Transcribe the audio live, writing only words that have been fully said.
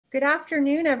Good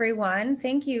afternoon, everyone.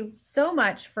 Thank you so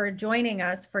much for joining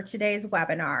us for today's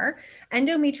webinar,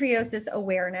 Endometriosis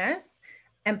Awareness,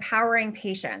 Empowering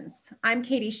Patients. I'm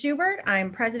Katie Schubert. I'm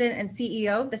President and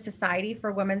CEO of the Society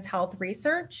for Women's Health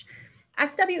Research.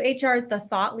 SWHR is the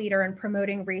thought leader in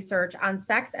promoting research on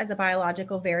sex as a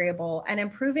biological variable and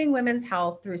improving women's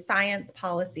health through science,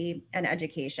 policy, and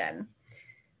education.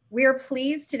 We are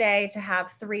pleased today to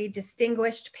have three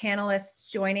distinguished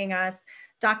panelists joining us.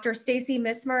 Dr. Stacy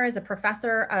Mismer is a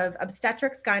professor of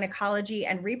obstetrics, gynecology,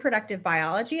 and reproductive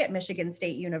biology at Michigan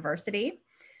State University.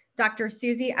 Dr.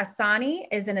 Susie Asani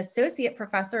is an associate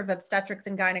professor of obstetrics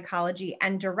and gynecology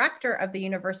and director of the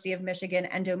University of Michigan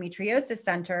Endometriosis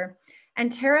Center.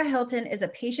 And Tara Hilton is a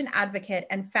patient advocate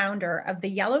and founder of the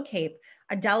Yellow Cape,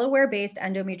 a Delaware-based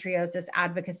endometriosis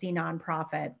advocacy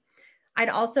nonprofit. I'd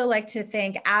also like to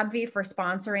thank AbbVie for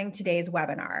sponsoring today's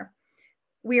webinar.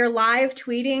 We are live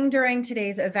tweeting during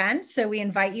today's event, so we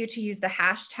invite you to use the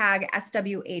hashtag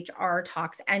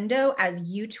SWHRTalksEndo as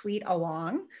you tweet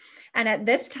along. And at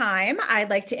this time,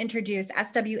 I'd like to introduce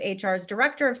SWHR's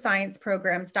Director of Science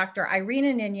Programs, Dr.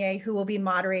 Irina Ninye, who will be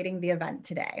moderating the event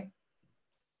today.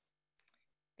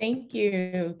 Thank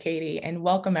you, Katie, and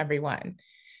welcome everyone.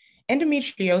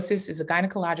 Endometriosis is a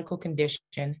gynecological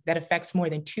condition that affects more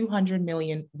than 200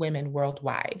 million women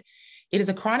worldwide. It is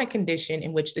a chronic condition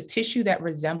in which the tissue that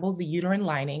resembles the uterine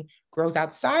lining grows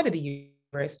outside of the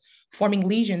uterus, forming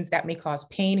lesions that may cause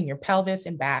pain in your pelvis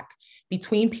and back,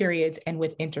 between periods, and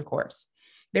with intercourse.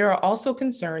 There are also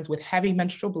concerns with heavy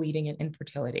menstrual bleeding and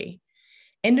infertility.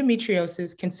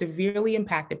 Endometriosis can severely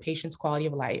impact a patient's quality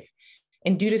of life,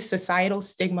 and due to societal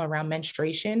stigma around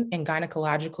menstruation and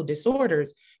gynecological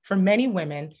disorders, for many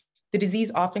women, the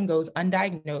disease often goes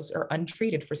undiagnosed or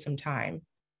untreated for some time.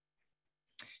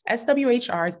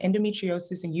 SWHR's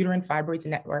Endometriosis and Uterine Fibroids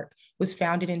Network was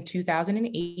founded in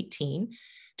 2018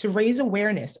 to raise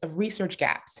awareness of research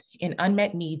gaps in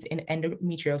unmet needs in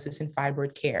endometriosis and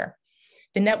fibroid care.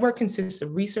 The network consists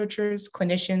of researchers,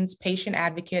 clinicians, patient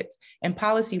advocates, and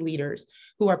policy leaders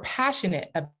who are passionate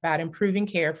about improving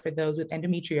care for those with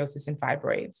endometriosis and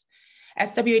fibroids.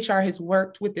 SWHR has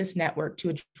worked with this network to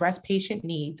address patient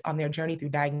needs on their journey through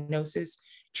diagnosis,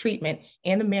 treatment,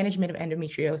 and the management of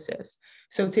endometriosis.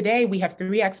 So today we have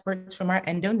three experts from our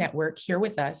Endo Network here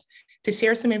with us to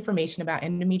share some information about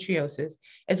endometriosis,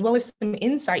 as well as some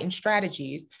insight and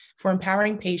strategies for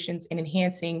empowering patients and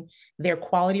enhancing their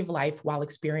quality of life while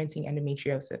experiencing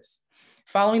endometriosis.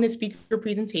 Following the speaker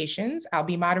presentations, I'll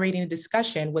be moderating a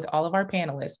discussion with all of our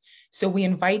panelists. So we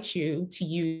invite you to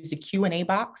use the Q&A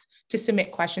box to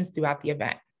submit questions throughout the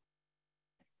event.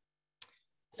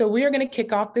 So we are going to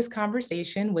kick off this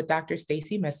conversation with Dr.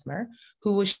 Stacy Mismer,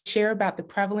 who will share about the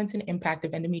prevalence and impact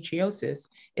of endometriosis,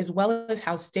 as well as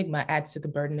how stigma adds to the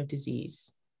burden of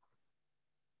disease.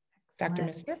 Dr.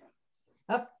 Mismer?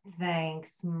 Oh,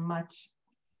 thanks much,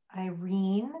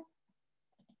 Irene.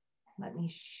 Let me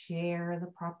share the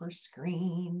proper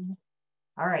screen.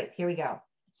 All right, here we go.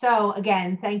 So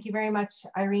again, thank you very much,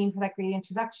 Irene, for that great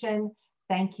introduction.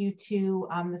 Thank you to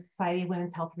the Society of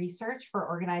Women's Health Research for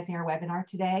organizing our webinar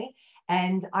today.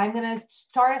 And I'm going to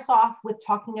start us off with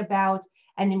talking about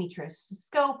endometriosis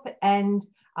scope and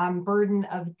burden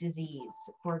of disease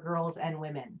for girls and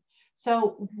women.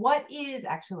 So what is,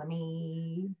 actually, let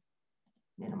me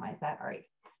minimize that. All right.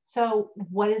 So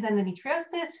what is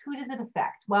endometriosis? Who does it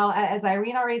affect? Well, as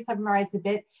Irene already summarized a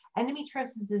bit,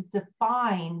 endometriosis is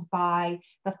defined by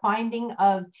the finding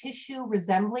of tissue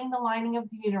resembling the lining of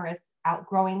the uterus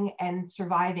outgrowing and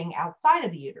surviving outside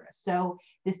of the uterus. So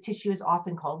this tissue is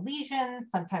often called lesions,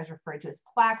 sometimes referred to as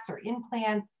plaques or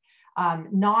implants,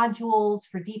 nodules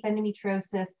for deep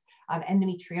endometriosis,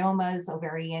 endometriomas,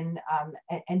 ovarian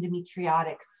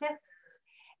endometriotic cysts.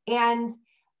 And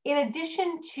in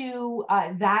addition to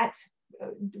that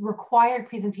required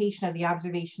presentation of the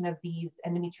observation of these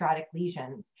endometriotic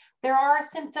lesions, there are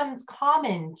symptoms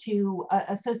common to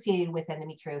associated with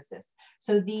endometriosis.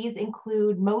 So these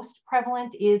include, most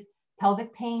prevalent is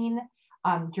pelvic pain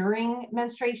during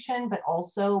menstruation, but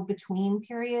also between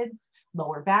periods,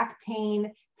 lower back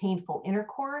pain, painful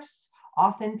intercourse,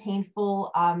 often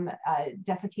painful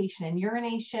defecation and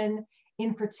urination,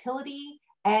 infertility,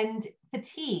 and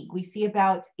fatigue. We see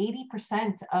about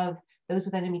 80% of those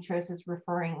with endometriosis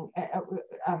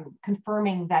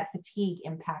confirming that fatigue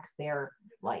impacts their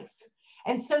life.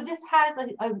 And so this has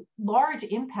a large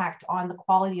impact on the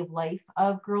quality of life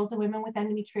of girls and women with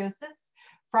endometriosis.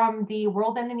 From the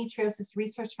World Endometriosis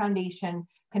Research Foundation,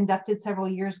 conducted several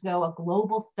years ago a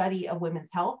global study of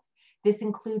women's health. This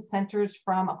includes centers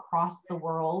from across the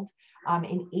world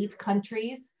in 8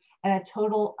 countries, and a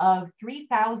total of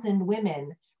 3,000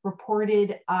 women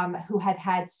reported, who had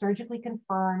had surgically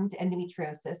confirmed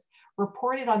endometriosis,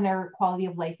 reported on their quality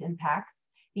of life impacts.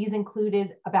 These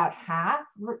included about half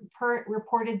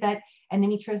reported that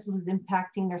endometriosis was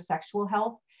impacting their sexual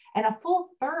health, and a full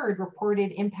third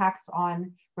reported impacts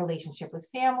on relationship with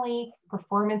family,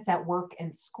 performance at work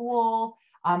and school,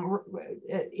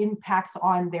 impacts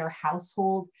on their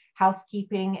household,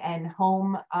 housekeeping and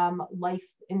home life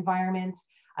environment,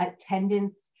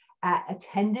 attendance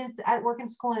at work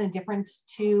and school, and a difference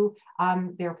to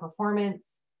their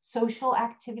performance, social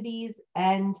activities,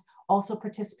 and also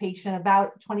participation,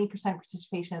 about 20%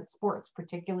 participation in sports,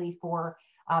 particularly for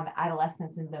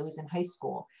adolescents and those in high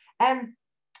school. And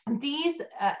these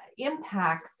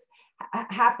impacts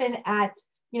happen at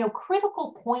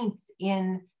critical points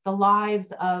in the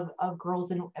lives of girls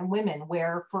and women,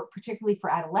 where particularly for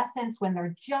adolescents, when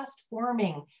they're just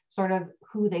forming sort of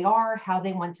who they are, how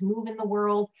they want to move in the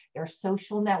world, their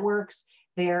social networks,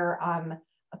 their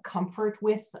comfort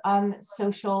with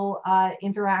social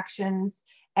interactions.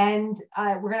 And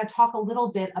we're going to talk a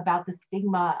little bit about the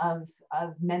stigma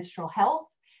of menstrual health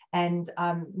and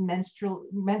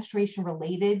menstruation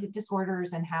related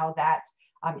disorders and how that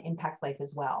impacts life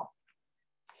as well.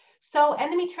 So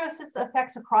endometriosis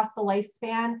affects across the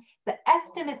lifespan. The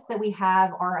estimates that we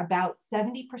have are about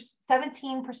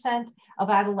 17% of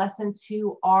adolescents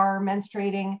who are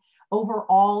menstruating,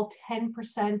 overall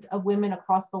 10% of women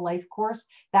across the life course.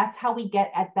 That's how we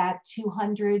get at that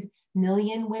 200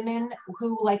 million women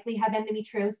who likely have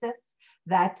endometriosis.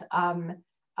 That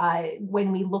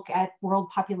when we look at world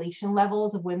population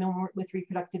levels of women with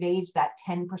reproductive age, that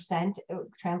 10%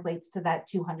 translates to that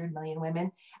 200 million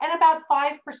women, and about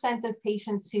 5% of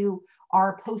patients who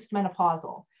are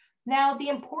postmenopausal. Now, the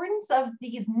importance of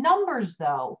these numbers,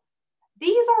 though,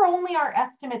 these are only our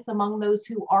estimates among those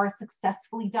who are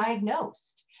successfully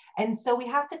diagnosed. And so we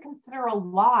have to consider a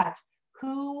lot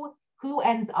who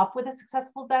ends up with a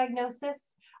successful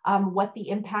diagnosis, what the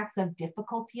impacts of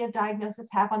difficulty of diagnosis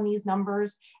have on these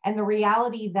numbers, and the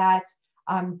reality that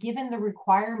given the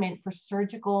requirement for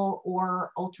surgical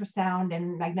or ultrasound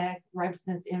and magnetic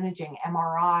resonance imaging,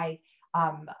 MRI,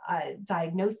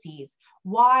 diagnoses,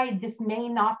 why this may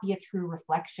not be a true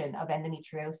reflection of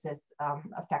endometriosis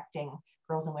affecting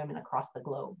girls and women across the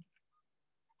globe.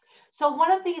 So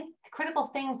one of the critical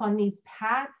things on these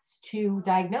paths to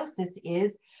diagnosis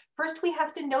is, first, we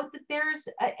have to note that there's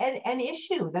an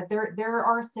issue, that there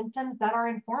are symptoms that are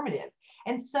informative.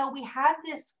 And so we have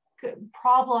this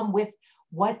problem with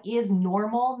what is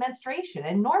normal menstruation.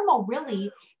 And normal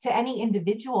really to any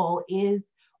individual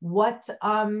is what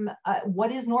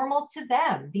is normal to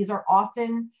them. These are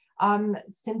often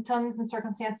symptoms and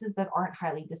circumstances that aren't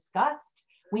highly discussed.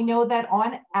 We know that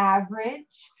on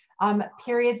average,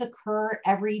 periods occur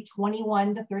every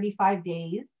 21 to 35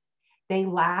 days. They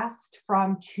last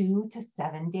from 2 to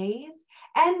 7 days,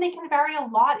 and they can vary a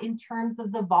lot in terms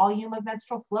of the volume of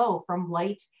menstrual flow, from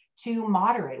light to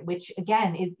moderate, which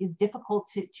again is difficult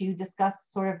to discuss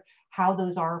sort of how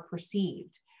those are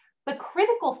perceived. The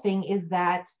critical thing is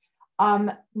that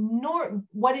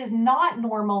what is not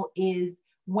normal is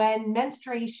when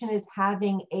menstruation is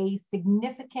having a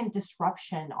significant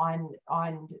disruption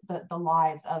on the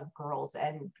lives of girls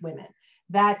and women.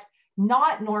 That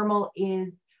not normal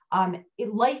is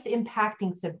life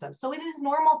impacting symptoms. So it is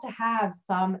normal to have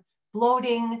some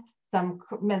bloating, some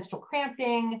menstrual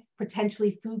cramping,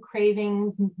 potentially food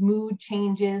cravings, mood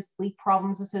changes, sleep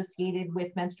problems associated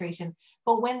with menstruation.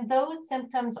 But when those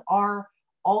symptoms are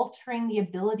altering the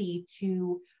ability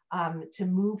to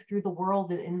move through the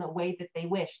world in the way that they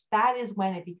wish, that is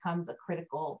when it becomes a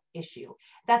critical issue.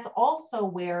 That's also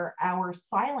where our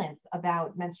silence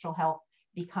about menstrual health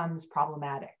becomes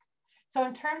problematic. So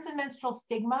in terms of menstrual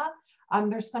stigma,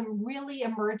 there's some really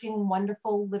emerging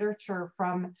wonderful literature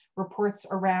from reports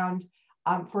around,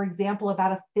 for example,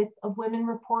 about 1/5 of women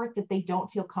report that they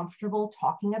don't feel comfortable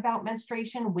talking about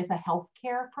menstruation with a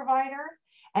healthcare provider.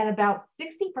 And about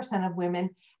 60% of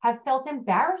women have felt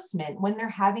embarrassment when they're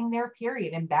having their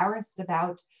period, embarrassed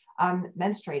about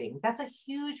menstruating. That's a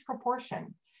huge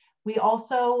proportion. We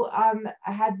also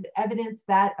had evidence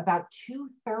that about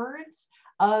 2/3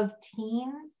 of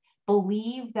teens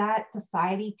believe that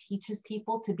society teaches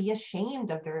people to be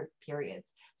ashamed of their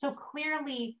periods. So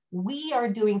clearly we are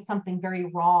doing something very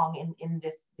wrong in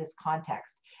this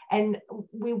context. And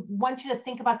we want you to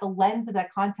think about the lens of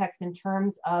that context in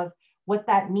terms of what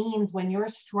that means when you're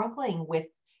struggling with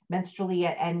menstrually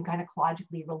and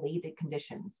gynecologically related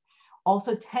conditions.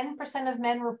 Also, 10% of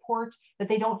men report that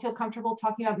they don't feel comfortable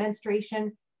talking about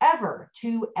menstruation ever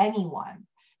to anyone.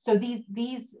 So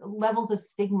these levels of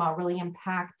stigma really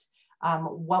impact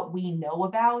what we know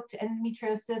about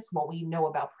endometriosis, what we know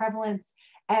about prevalence,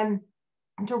 and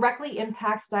directly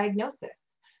impacts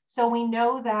diagnosis. So we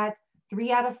know that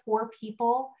 3 out of 4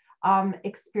 people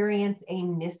experience a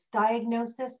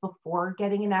misdiagnosis before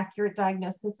getting an accurate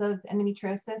diagnosis of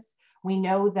endometriosis. We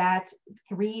know that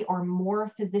 3 or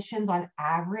more physicians on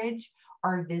average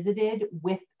are visited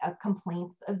with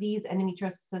complaints of these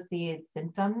endometriosis-associated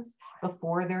symptoms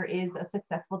before there is a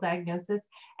successful diagnosis.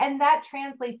 And that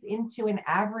translates into an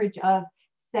average of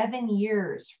 7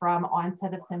 years from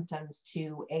onset of symptoms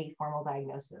to a formal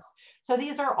diagnosis. So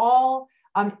these are all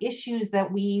issues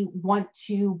that we want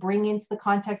to bring into the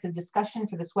context of discussion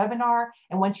for this webinar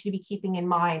and want you to be keeping in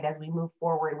mind as we move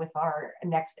forward with our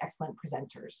next excellent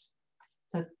presenters.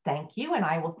 So thank you, and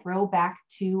I will throw back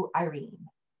to Irene.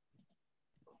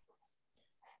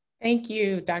 Thank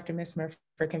you, Dr. Mismer,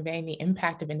 for conveying the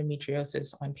impact of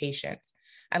endometriosis on patients.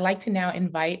 I'd like to now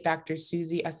invite Dr.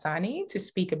 Susie Asani to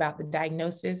speak about the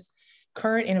diagnosis,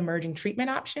 current and emerging treatment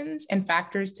options, and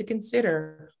factors to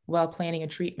consider while planning a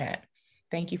treatment.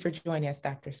 Thank you for joining us,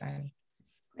 Dr. Asani.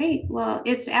 Great. Well,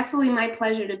 it's absolutely my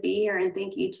pleasure to be here, and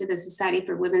thank you to the Society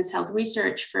for Women's Health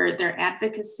Research for their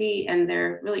advocacy and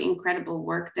their really incredible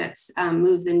work that's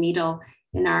moved the needle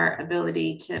in our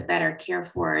ability to better care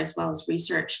for as well as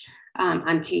research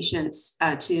on patients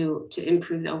to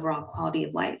improve the overall quality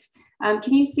of life.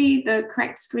 Can you see the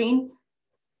correct screen?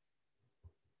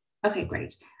 Okay,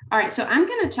 great. All right, so I'm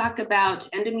going to talk about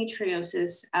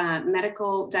endometriosis,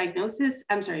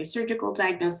 surgical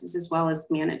diagnosis as well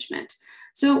as management.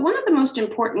 So one of the most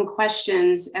important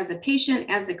questions as a patient,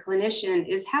 as a clinician,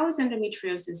 is how is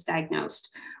endometriosis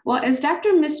diagnosed? Well, as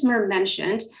Dr. Mismer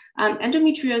mentioned,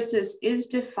 endometriosis is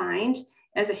defined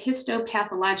as a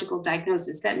histopathological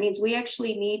diagnosis. That means we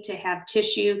actually need to have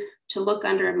tissue to look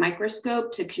under a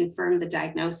microscope to confirm the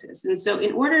diagnosis. And so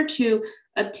in order to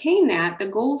obtain that, the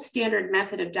gold standard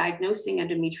method of diagnosing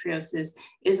endometriosis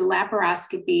is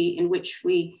laparoscopy, in which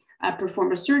we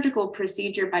perform a surgical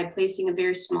procedure by placing a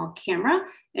very small camera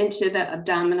into the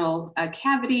abdominal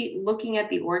cavity, looking at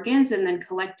the organs, and then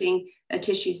collecting a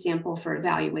tissue sample for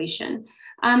evaluation.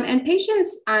 And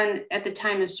patients at the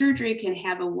time of surgery can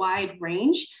have a wide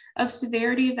range of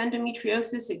severity of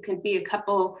endometriosis. It could be a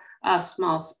couple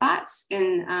small spots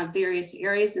in various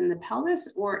areas in the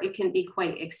pelvis, or it can be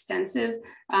quite extensive,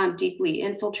 deeply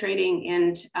infiltrating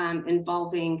and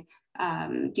involving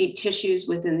deep tissues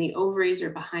within the ovaries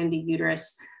or behind the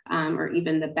uterus, or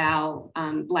even the bowel,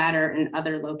 bladder, and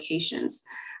other locations.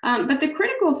 But the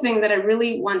critical thing that I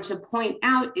really want to point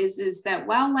out is that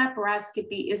while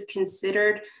laparoscopy is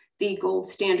considered the gold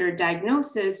standard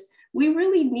diagnosis, we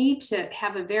really need to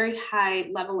have a very high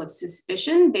level of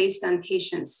suspicion based on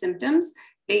patient symptoms,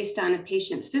 based on a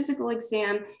patient physical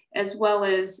exam, as well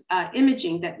as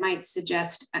imaging that might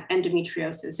suggest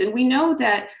endometriosis. And we know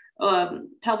that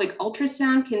pelvic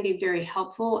ultrasound can be very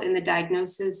helpful in the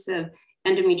diagnosis of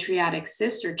endometriotic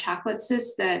cysts or chocolate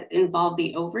cysts that involve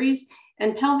the ovaries.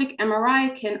 And pelvic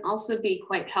MRI can also be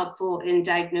quite helpful in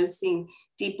diagnosing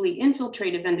deeply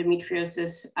infiltrative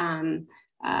endometriosis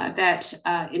that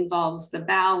involves the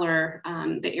bowel or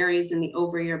the areas in the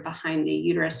ovary or behind the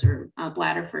uterus or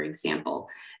bladder, for example.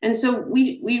 And so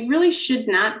we really should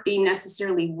not be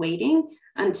necessarily waiting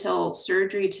until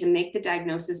surgery to make the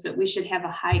diagnosis, but we should have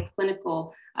a high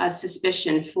clinical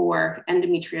suspicion for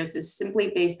endometriosis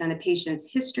simply based on a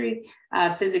patient's history,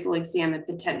 physical exam, and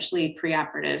potentially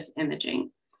preoperative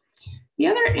imaging. The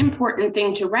other important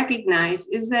thing to recognize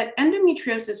is that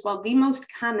endometriosis, while the most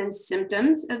common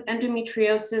symptoms of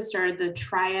endometriosis are the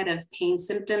triad of pain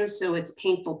symptoms, so it's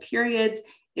painful periods,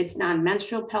 it's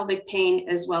non-menstrual pelvic pain,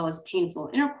 as well as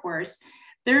painful intercourse,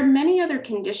 there are many other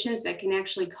conditions that can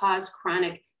actually cause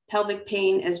chronic pelvic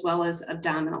pain as well as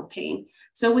abdominal pain.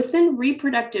 So within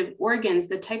reproductive organs,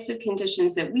 the types of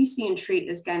conditions that we see and treat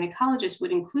as gynecologists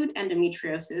would include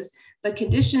endometriosis, but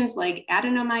conditions like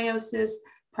adenomyosis,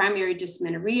 primary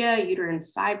dysmenorrhea, uterine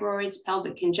fibroids,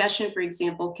 pelvic congestion, for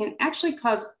example, can actually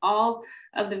cause all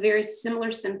of the very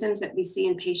similar symptoms that we see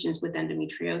in patients with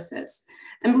endometriosis.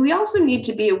 And we also need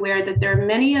to be aware that there are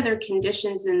many other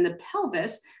conditions in the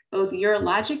pelvis, both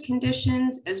urologic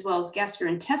conditions, as well as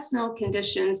gastrointestinal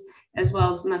conditions, as well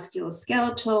as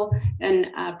musculoskeletal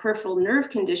and peripheral nerve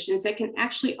conditions that can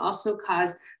actually also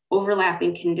cause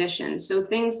overlapping conditions. So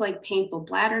things like painful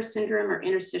bladder syndrome or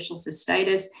interstitial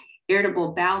cystitis,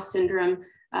 irritable bowel syndrome,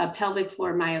 pelvic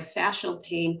floor myofascial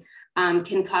pain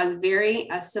can cause very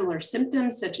similar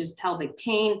symptoms such as pelvic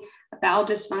pain, bowel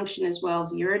dysfunction, as well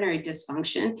as urinary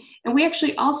dysfunction. And we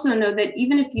actually also know that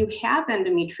even if you have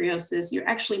endometriosis, you're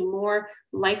actually more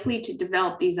likely to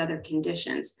develop these other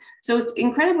conditions. So it's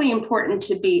incredibly important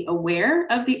to be aware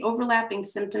of the overlapping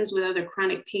symptoms with other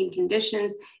chronic pain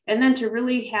conditions, and then to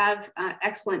really have an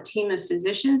excellent team of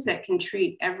physicians that can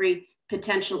treat every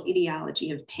potential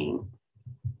etiology of pain.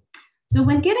 So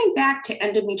when getting back to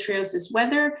endometriosis,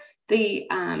 whether the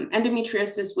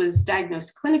endometriosis was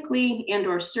diagnosed clinically and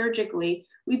or surgically,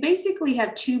 we basically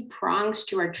have two prongs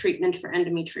to our treatment for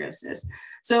endometriosis.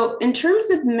 So in terms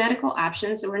of medical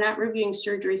options, so we're not reviewing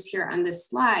surgeries here on this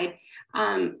slide,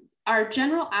 our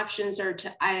general options are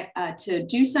to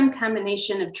do some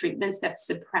combination of treatments that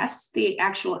suppress the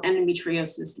actual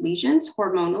endometriosis lesions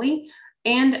hormonally,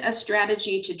 and a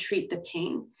strategy to treat the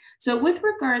pain. So with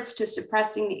regards to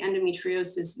suppressing the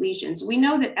endometriosis lesions, we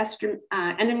know that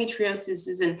endometriosis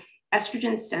is an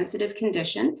estrogen sensitive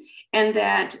condition, and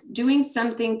that doing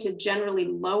something to generally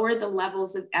lower the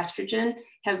levels of estrogen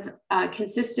have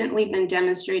consistently been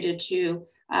demonstrated to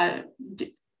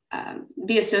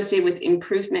be associated with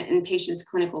improvement in patients'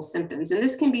 clinical symptoms. And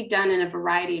this can be done in a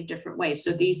variety of different ways.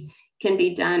 So these can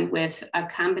be done with a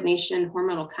combination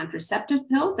hormonal contraceptive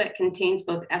pill that contains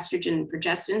both estrogen and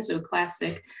progestin, so a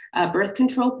classic birth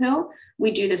control pill.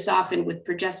 We do this often with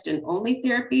progestin-only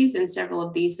therapies, and several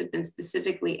of these have been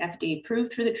specifically FDA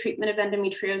approved for the treatment of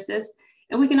endometriosis.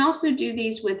 And we can also do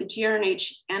these with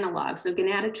GnRH analogs, so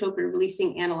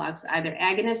gonadotropin-releasing analogs, either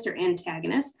agonists or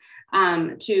antagonists,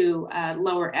 to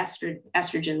lower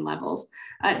estrogen levels.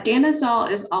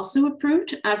 Danazol is also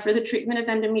approved for the treatment of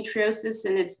endometriosis,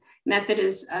 and its method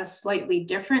is slightly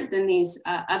different than these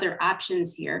other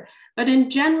options here. But in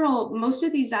general, most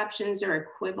of these options are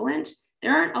equivalent.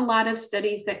 There aren't a lot of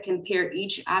studies that compare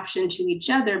each option to each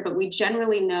other, but we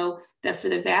generally know that for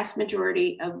the vast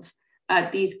majority of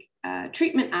these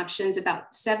treatment options,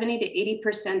 about 70 to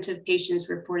 80% of patients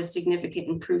report a significant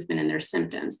improvement in their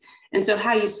symptoms. And so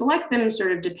how you select them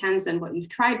sort of depends on what you've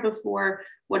tried before,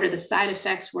 what are the side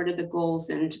effects, what are the goals,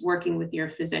 and working with your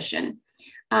physician.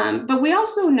 But we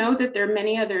also know that there are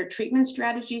many other treatment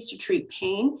strategies to treat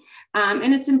pain,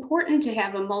 and it's important to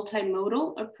have a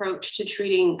multimodal approach to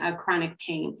treating chronic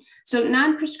pain. So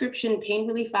non-prescription pain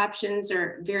relief options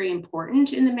are very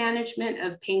important in the management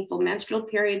of painful menstrual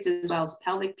periods as well as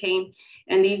pelvic pain,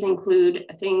 and these include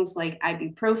things like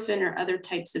ibuprofen or other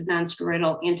types of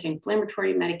non-steroidal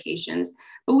anti-inflammatory medications.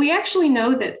 But we actually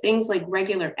know that things like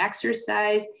regular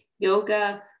exercise,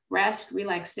 yoga, rest,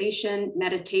 relaxation,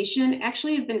 meditation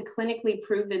actually have been clinically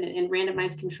proven in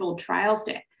randomized controlled trials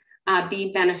to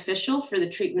be beneficial for the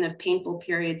treatment of painful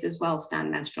periods as well as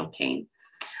non-menstrual pain.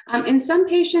 In some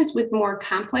patients with more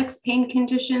complex pain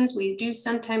conditions, we do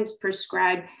sometimes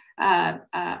prescribe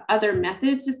other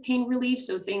methods of pain relief,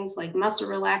 so things like muscle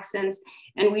relaxants,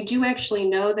 and we do actually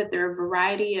know that there are a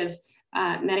variety of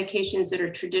medications that are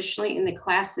traditionally in the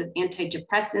class of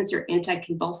antidepressants or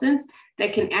anticonvulsants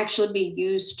that can actually be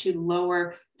used to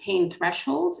lower pain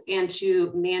thresholds and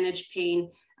to manage pain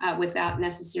without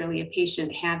necessarily a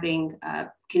patient having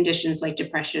conditions like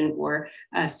depression or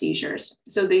seizures.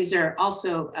 So these are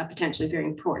also potentially very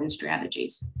important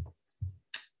strategies.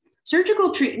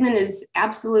 Surgical treatment is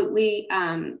absolutely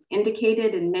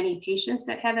indicated in many patients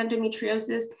that have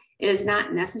endometriosis. It is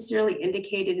not necessarily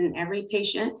indicated in every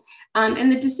patient.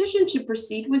 And the decision to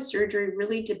proceed with surgery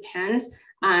really depends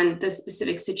on the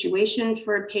specific situation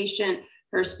for a patient,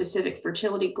 her specific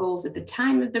fertility goals at the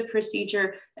time of the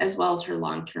procedure, as well as her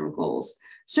long-term goals.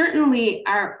 Certainly,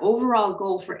 our overall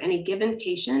goal for any given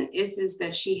patient is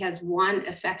that she has one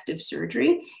effective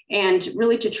surgery, and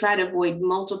really to try to avoid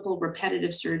multiple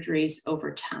repetitive surgeries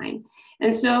over time.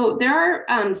 And so there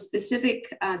are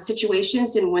specific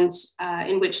situations in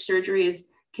which surgery is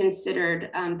considered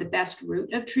the best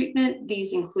route of treatment.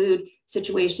 These include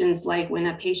situations like when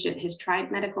a patient has tried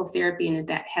medical therapy and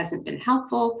that hasn't been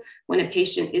helpful, when a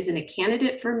patient isn't a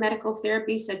candidate for medical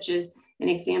therapy, such as an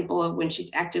example of when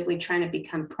she's actively trying to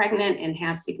become pregnant and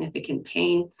has significant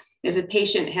pain. If a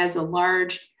patient has a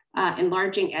large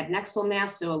enlarging adnexal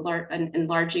mass, so an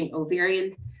enlarging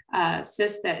ovarian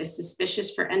cyst that is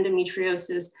suspicious for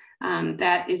endometriosis,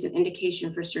 that is an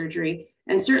indication for surgery.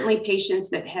 And certainly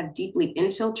patients that have deeply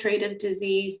infiltrative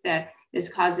disease that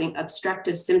is causing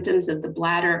obstructive symptoms of the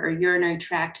bladder or urinary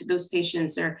tract, those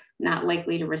patients are not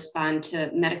likely to respond to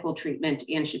medical treatment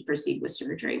and should proceed with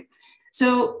surgery.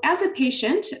 So as a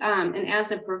patient and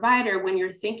as a provider, when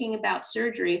you're thinking about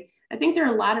surgery, I think there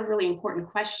are a lot of really important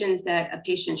questions that a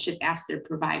patient should ask their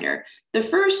provider. The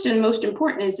first and most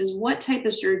important is what type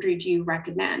of surgery do you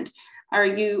recommend?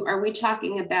 Are we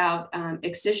talking about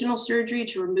excisional surgery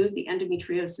to remove the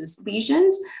endometriosis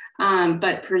lesions,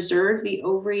 but preserve the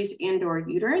ovaries and or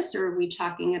uterus? Or are we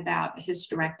talking about a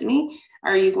hysterectomy?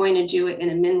 Are you going to do it in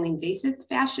a minimally invasive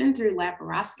fashion through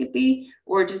laparoscopy?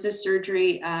 Or does this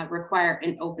surgery require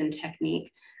an open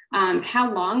technique?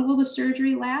 How long will the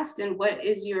surgery last? And what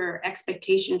is your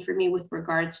expectation for me with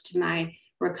regards to my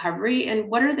recovery? And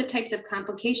what are the types of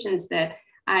complications that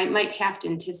I might have to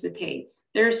anticipate?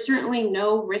 There's certainly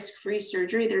no risk-free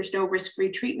surgery. There's no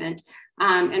risk-free treatment.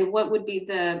 And what would be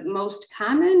the most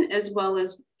common, as well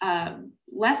as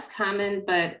less common,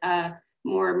 but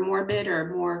more morbid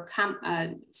or more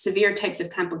severe types of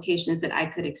complications that I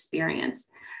could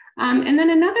experience? And then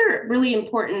another really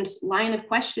important line of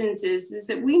questions is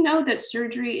that we know that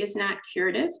surgery is not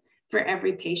curative for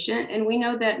every patient. And we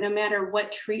know that no matter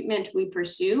what treatment we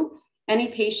pursue, any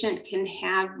patient can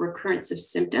have recurrence of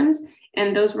symptoms,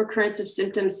 and those recurrence of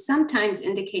symptoms sometimes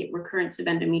indicate recurrence of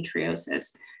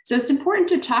endometriosis. So it's important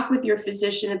to talk with your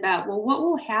physician about, well, what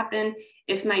will happen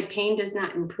if my pain does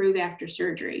not improve after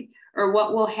surgery? Or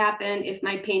what will happen if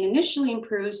my pain initially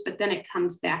improves, but then it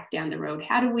comes back down the road?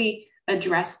 How do we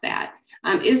address that?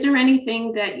 Is there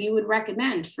anything that you would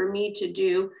recommend for me to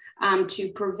do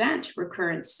to prevent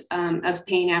recurrence of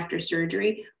pain after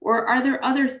surgery? Or are there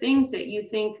other things that you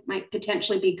think might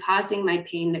potentially be causing my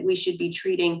pain that we should be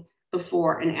treating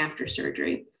before and after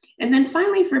surgery? And then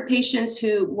finally, for patients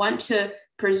who want to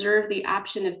preserve the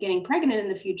option of getting pregnant in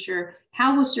the future,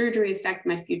 how will surgery affect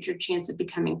my future chance of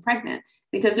becoming pregnant?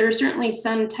 Because there are certainly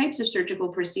some types of surgical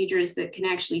procedures that can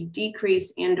actually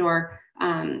decrease and or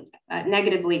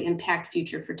negatively impact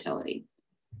future fertility.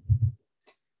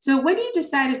 So when you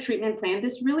decide a treatment plan,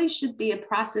 this really should be a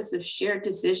process of shared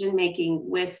decision-making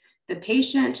with the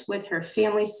patient, with her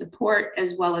family support,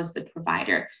 as well as the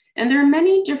provider. And there are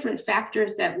many different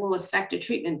factors that will affect a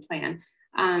treatment plan.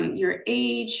 Your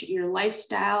age, your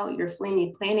lifestyle, your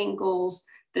family planning goals,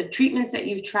 the treatments that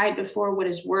you've tried before, what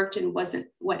has worked and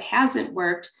what hasn't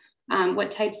worked, what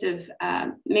types of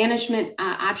management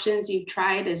options you've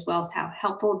tried, as well as how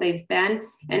helpful they've been,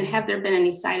 and have there been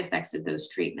any side effects of those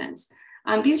treatments.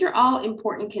 These are all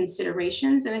important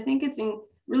considerations, and I think it's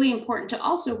really important to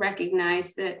also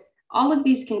recognize that all of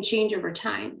these can change over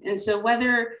time. And so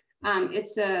whether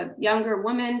it's a younger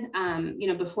woman,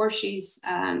 before she's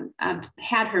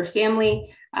had her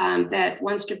family that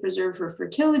wants to preserve her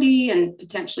fertility and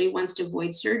potentially wants to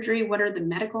avoid surgery, what are the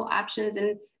medical options?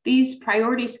 And these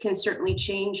priorities can certainly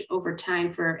change over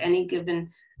time for any given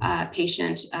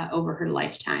patient over her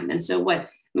lifetime. And so what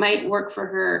might work for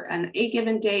her on a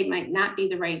given day might not be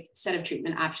the right set of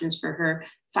treatment options for her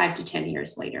 5 to 10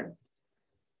 years later.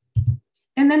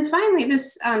 And then finally,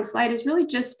 this slide is really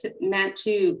just meant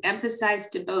to emphasize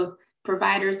to both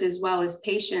providers as well as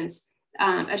patients,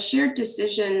 a shared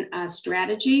decision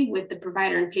strategy with the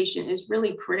provider and patient is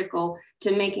really critical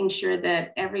to making sure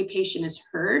that every patient is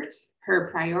heard, her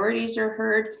priorities are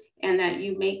heard, and that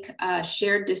you make a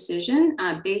shared decision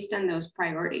based on those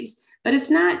priorities. But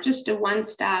it's not just a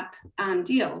one-stop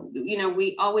deal.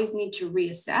 We always need to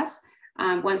reassess.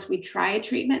 Once we try a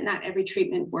treatment, not every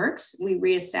treatment works. We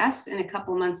reassess in a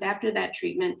couple months after that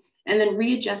treatment and then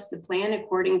readjust the plan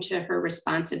according to her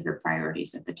response and her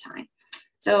priorities at the time.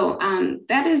 So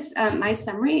that is my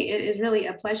summary. It is really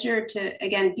a pleasure to,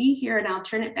 again, be here, and I'll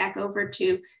turn it back over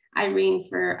to Irene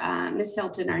for Ms.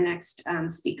 Hilton, our next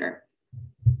speaker.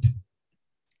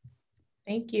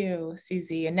 Thank you,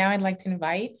 Susie. And now I'd like to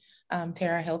invite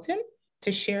Tara Hilton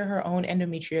to share her own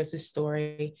endometriosis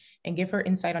story and give her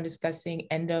insight on discussing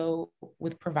endo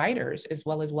with providers, as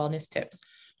well as wellness tips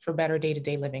for better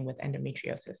day-to-day living with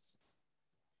endometriosis.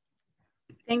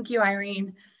 Thank you,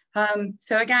 Irene.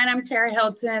 So again, I'm Tara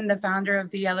Hilton, the founder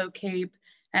of the Yellow Cape,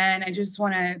 and I just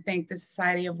want to thank the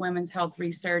Society of Women's Health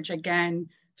Research again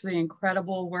for the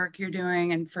incredible work you're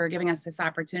doing and for giving us this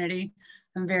opportunity.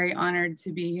 I'm very honored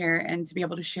to be here and to be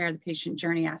able to share the patient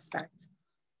journey aspect.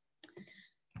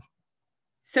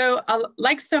 So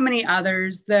like so many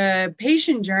others, the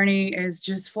patient journey is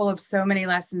just full of so many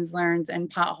lessons learned and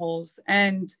potholes.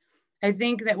 And I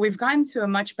think that we've gotten to a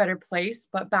much better place,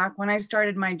 but back when I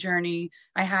started my journey,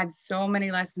 I had so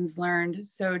many lessons learned.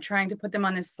 So trying to put them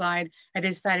on this slide, I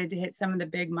decided to hit some of the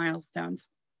big milestones.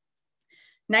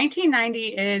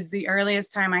 1990 is the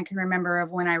earliest time I can remember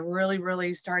of when I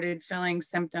really started feeling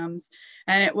symptoms.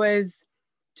 And it was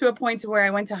to a point to where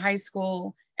I went to high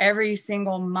school. Every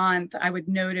single month, I would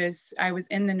notice I was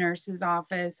in the nurse's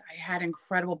office. I had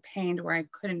incredible pain to where I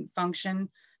couldn't function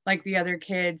like the other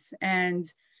kids. And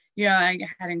You know, I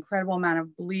had an incredible amount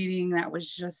of bleeding that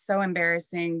was just so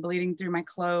embarrassing, bleeding through my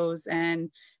clothes.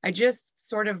 And I just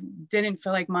sort of didn't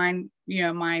feel like mine, you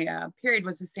know, my period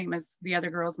was the same as the other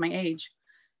girls my age.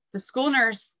 The school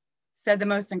nurse said the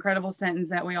most incredible sentence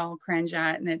that we all cringe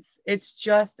at, and it's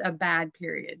just a bad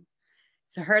period.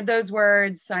 So I heard those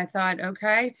words. I thought,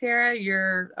 okay, Tara,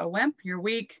 you're a wimp, you're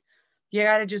weak. You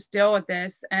got to just deal with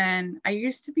this. And I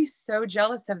used to be so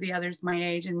jealous of the others my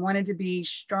age and wanted to be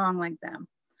strong like them.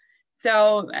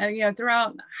 So, you know,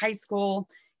 throughout high school,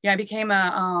 yeah, I became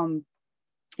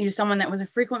someone that was a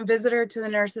frequent visitor to the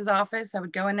nurse's office. I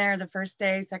would go in there the first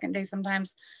day, second day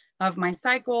sometimes of my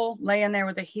cycle, lay in there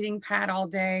with a heating pad all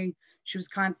day. She was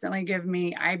constantly giving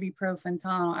me ibuprofen,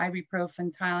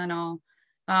 Tylenol.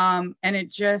 And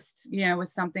it just, you know,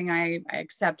 was something I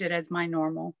accepted as my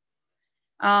normal.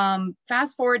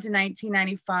 Fast forward to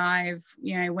 1995,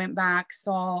 you know, I went back,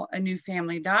 saw a new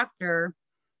family doctor,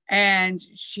 and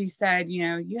she said, you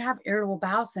know, you have irritable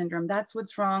bowel syndrome. That's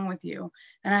what's wrong with you.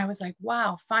 And I was like,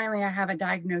 wow, finally I have a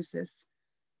diagnosis.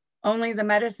 Only the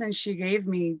medicine she gave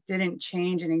me didn't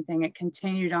change anything. It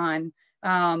continued on.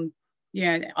 You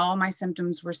know, all my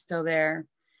symptoms were still there.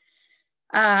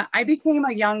 I became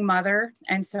a young mother,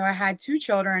 and so I had 2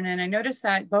 children, and I noticed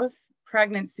that both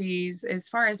pregnancies, as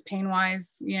far as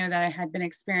pain-wise, you know, that I had been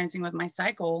experiencing with my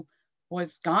cycle,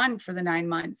 was gone for the 9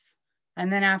 months.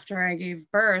 And then after I gave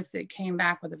birth, it came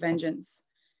back with a vengeance.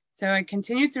 So I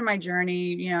continued through my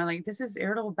journey, you know, like, this is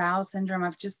irritable bowel syndrome.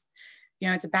 I've just, you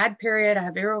know, it's a bad period. I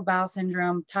have irritable bowel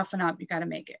syndrome. Toughen up. You got to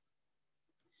make it.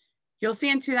 You'll see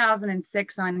in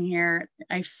 2006 on here,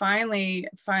 I finally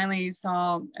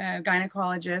saw a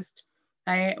gynecologist.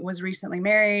 I was recently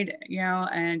married, you know,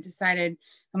 and decided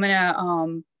I'm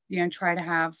gonna, you know, try to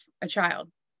have a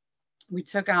child. We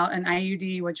took out an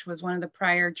IUD, which was one of the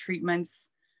prior treatments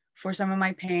for some of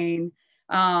my pain.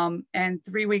 And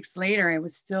 3 weeks later, I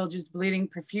was still just bleeding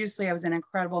profusely. I was in an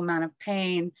incredible amount of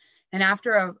pain. And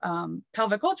after a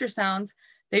pelvic ultrasound,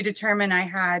 they determined I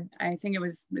had, I think it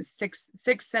was 6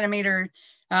 centimeter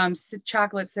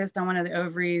chocolate cyst on one of the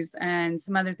ovaries and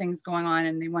some other things going on.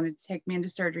 And they wanted to take me into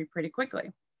surgery pretty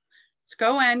quickly. So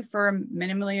go in for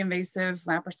minimally invasive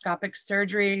laparoscopic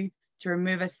surgery to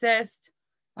remove a cyst.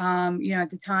 You know, at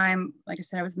the time, like I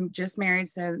said, I was just married.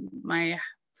 So my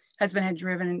husband had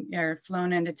driven or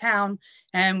flown into town,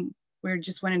 and we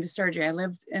just went into surgery. I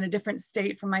lived in a different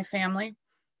state from my family.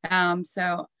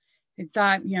 So I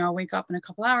thought, you know, I'll wake up in a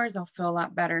couple hours, I'll feel a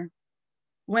lot better.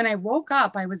 When I woke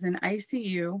up, I was in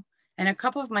ICU, and a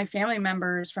couple of my family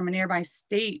members from a nearby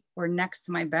state were next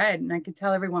to my bed, and I could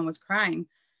tell everyone was crying.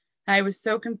 I was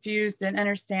so confused, didn't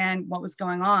understand what was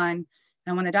going on.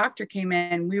 And when the doctor came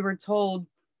in, we were told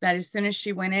that as soon as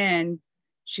she went in,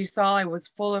 she saw I was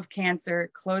full of cancer,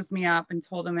 closed me up, and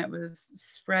told him it was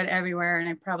spread everywhere, and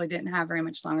I probably didn't have very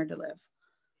much longer to live.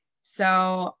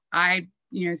 So I,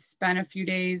 you know, spent a few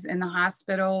days in the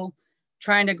hospital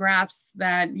trying to grasp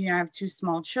that, you know, I have 2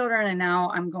 small children, and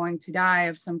now I'm going to die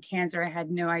of some cancer I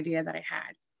had no idea that I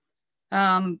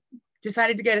had.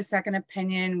 Decided to get a second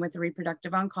opinion with a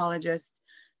reproductive oncologist.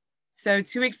 So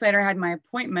 2 weeks later, I had my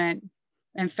appointment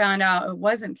and found out it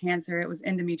wasn't cancer, it was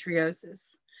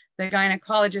endometriosis. The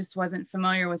gynecologist wasn't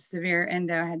familiar with severe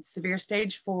endo. I had severe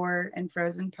stage 4 and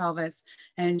frozen pelvis,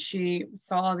 and she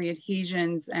saw the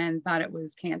adhesions and thought it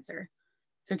was cancer.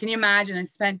 So can you imagine, I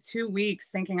spent 2 weeks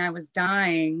thinking I was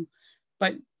dying,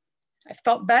 but I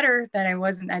felt better that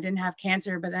I didn't have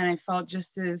cancer, but then I felt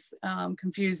just as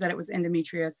confused that it was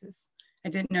endometriosis. I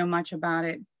didn't know much about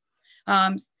it.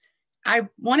 I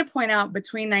want to point out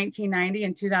between 1990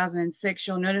 and 2006,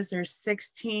 you'll notice there's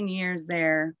 16 years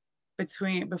there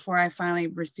before I finally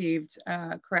received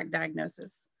a correct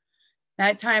diagnosis.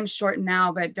 That time's shortened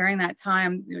now, but during that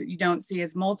time, you don't see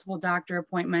as multiple doctor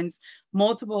appointments,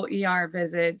 multiple ER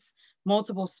visits,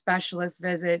 multiple specialist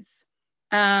visits,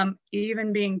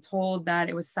 even being told that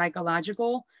it was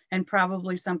psychological and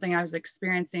probably something I was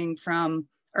experiencing from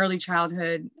early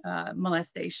childhood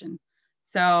molestation.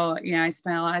 So, you know, I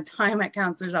spent a lot of time at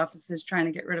counselors' offices trying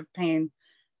to get rid of pain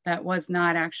that was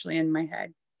not actually in my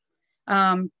head.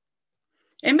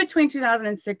 In between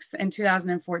 2006 and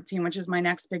 2014, which is my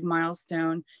next big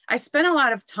milestone, I spent a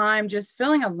lot of time just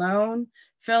feeling alone,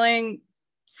 feeling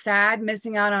sad,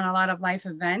 missing out on a lot of life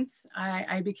events.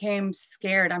 I became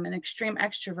scared. I'm an extreme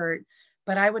extrovert,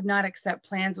 but I would not accept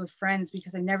plans with friends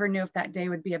because I never knew if that day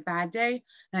would be a bad day,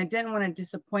 and I didn't want to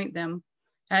disappoint them.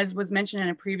 As was mentioned in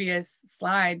a previous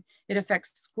slide, it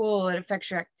affects school, it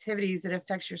affects your activities, it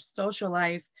affects your social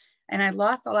life. And I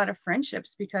lost a lot of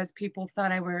friendships because people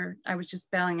thought I was just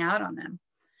bailing out on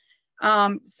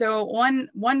them. So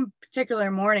one particular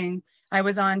morning, I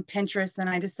was on Pinterest and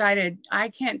I decided I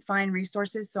can't find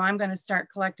resources, so I'm going to start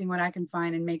collecting what I can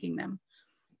find and making them.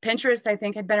 Pinterest, I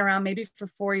think, had been around maybe for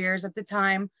 4 years at the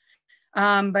time,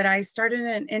 but I started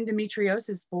an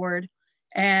endometriosis board,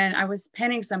 and I was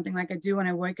pinning something like I do when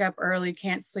I wake up early,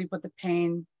 can't sleep with the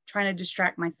pain, trying to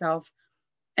distract myself.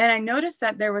 And I noticed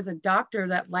that there was a doctor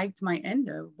that liked my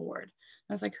endo board.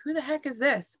 I was like, who the heck is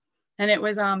this? And it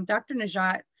was Dr.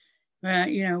 Najat,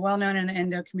 you know, well known in the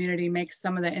endo community, makes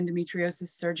some of the endometriosis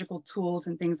surgical tools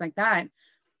and things like that.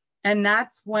 And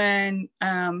that's when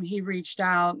he reached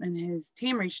out and his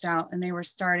team reached out, and they were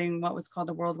starting what was called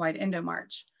the Worldwide Endo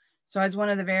March. So I was one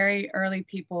of the very early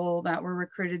people that were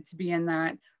recruited to be in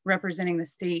that, representing the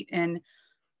state. And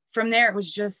from there, it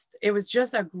was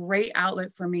just a great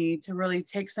outlet for me to really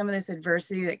take some of this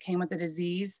adversity that came with the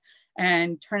disease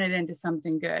and turn it into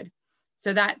something good.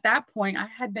 So at that point, I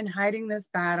had been hiding this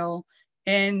battle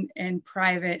in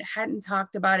private, hadn't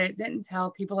talked about it, didn't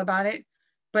tell people about it.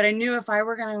 But I knew if I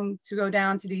were going to go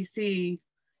down to DC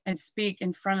and speak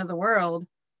in front of the world,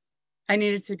 I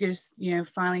needed to just, you know,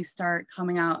 finally start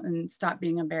coming out and stop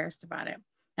being embarrassed about it.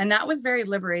 And that was very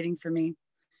liberating for me.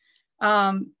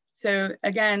 So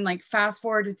again, like fast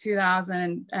forward to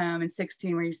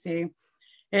 2016, where you see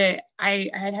it, I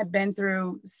had been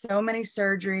through so many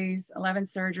surgeries, 11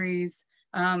 surgeries,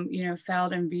 you know,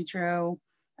 failed in vitro.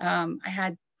 I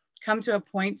had come to a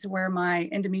point to where my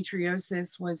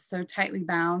endometriosis was so tightly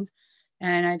bound,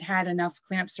 and I'd had enough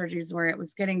cleanup surgeries where it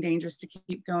was getting dangerous to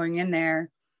keep going in there.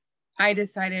 I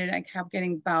decided, I kept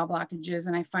getting bowel blockages,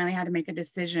 and I finally had to make a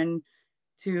decision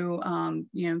to,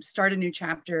 you know, start a new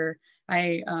chapter.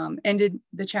 I ended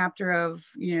the chapter of,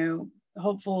 you know,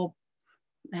 hopeful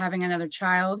having another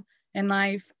child in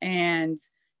life, and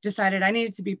decided I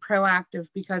needed to be proactive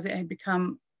because it had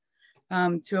become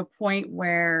to a point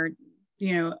where,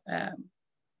 you know,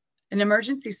 an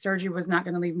emergency surgery was not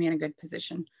going to leave me in a good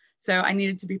position. So I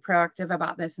needed to be proactive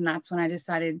about this. And that's when I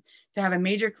decided to have a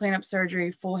major cleanup surgery,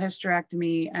 full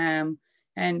hysterectomy,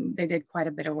 and they did quite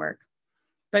a bit of work.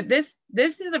 But this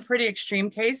is a pretty extreme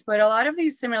case, but a lot of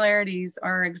these similarities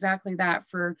are exactly that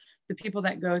for the people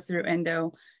that go through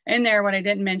endo. In there, what I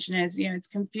didn't mention is, you know, it's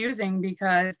confusing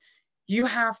because you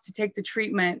have to take the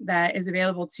treatment that is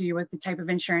available to you with the type of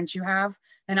insurance you have.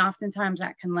 And oftentimes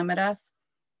that can limit us.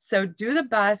 So do the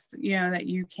best, you know, that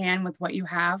you can with what you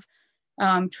have.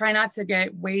 Try not to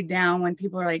get weighed down when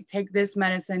people are like, take this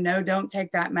medicine. No, don't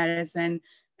take that medicine.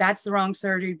 That's the wrong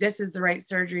surgery. This is the right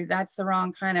surgery. That's the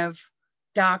wrong kind of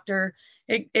doctor.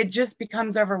 It just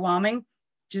becomes overwhelming.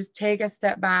 Just take a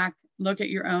step back, look at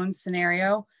your own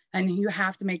scenario, and you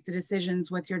have to make the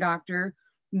decisions with your doctor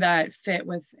that fit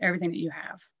with everything that you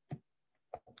have.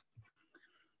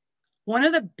 One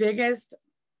of the biggest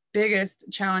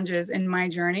challenges in my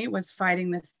journey was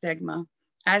fighting the stigma.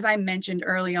 As I mentioned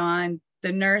early on,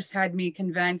 the nurse had me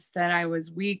convinced that I was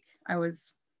weak, I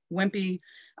was wimpy.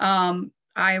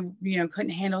 I, you know,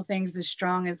 couldn't handle things as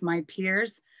strong as my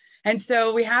peers. And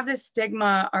so we have this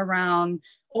stigma around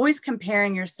always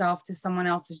comparing yourself to someone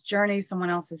else's journey, someone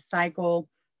else's cycle,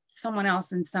 someone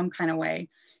else in some kind of way.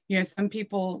 You know, some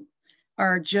people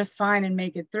are just fine and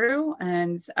make it through,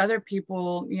 and other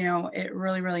people, you know, it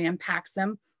really, really impacts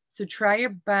them. So try your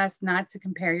best not to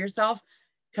compare yourself.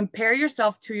 Compare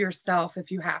yourself to yourself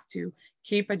if you have to.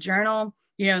 Keep a journal,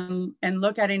 you know, and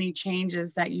look at any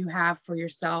changes that you have for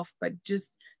yourself, but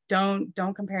just don't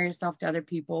compare yourself to other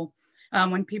people.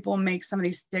 When people make some of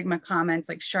these stigma comments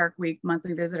like Shark Week,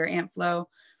 monthly visitor, Ant Flow,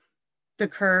 the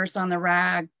curse on the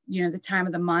rag, you know, the time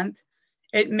of the month,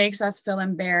 it makes us feel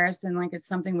embarrassed and like it's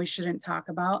something we shouldn't talk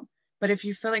about. But if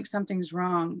you feel like something's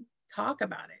wrong, talk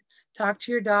about it. Talk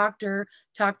to your doctor,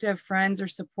 talk to friends or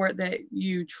support that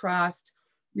you trust,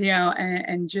 you know,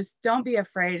 and just don't be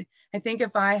afraid. I think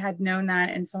if I had known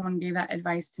that and someone gave that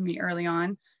advice to me early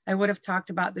on, I would have talked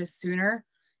about this sooner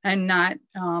and not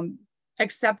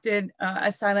accepted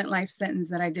a silent life sentence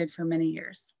that I did for many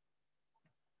years.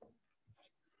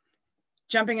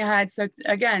 Jumping ahead. So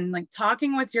again, like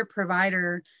talking with your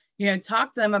provider, you know,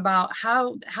 talk to them about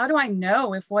how do I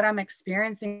know if what I'm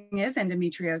experiencing is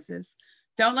endometriosis?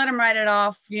 Don't let them write it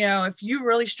off. You know, if you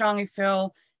really strongly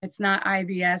feel it's not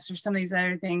IBS or some of these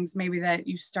other things maybe that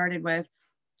you started with,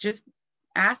 just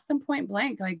ask them point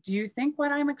blank, like, do you think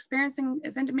what I'm experiencing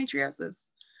is endometriosis?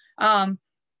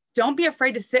 Don't be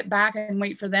afraid to sit back and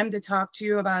wait for them to talk to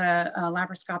you about a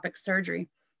laparoscopic surgery.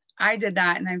 I did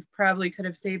that, and I probably could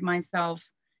have saved myself,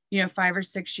 you know, 5 or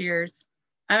 6 years.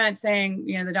 I'm not saying,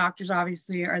 you know, the doctors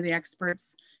obviously are the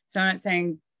experts, so I'm not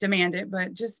saying demand it,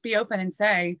 but just be open and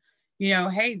say, you know,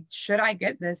 hey, should I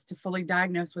get this to fully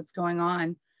diagnose what's going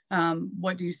on?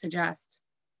 What do you suggest?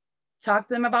 Talk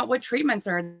to them about what treatments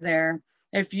are there.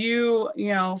 If you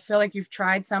feel like you've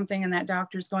tried something and that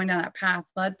doctor's going down that path,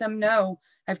 let them know,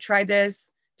 I've tried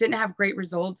this, didn't have great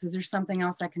results. Is there something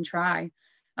else I can try?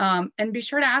 And be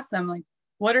sure to ask them, like,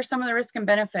 what are some of the risks and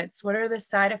benefits? What are the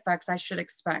side effects I should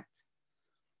expect?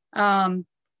 And,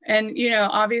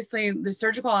 obviously the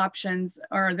surgical options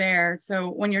are there. So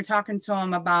when you're talking to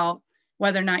them about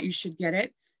whether or not you should get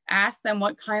it, ask them,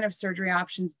 what kind of surgery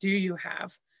options do you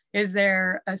have? Is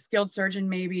there a skilled surgeon,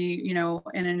 maybe, in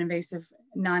an invasive,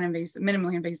 non-invasive,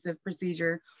 minimally invasive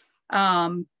procedure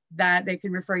that they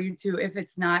can refer you to if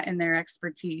it's not in their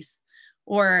expertise?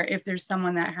 Or if there's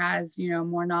someone that has,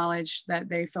 more knowledge that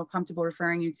they feel comfortable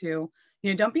referring you to.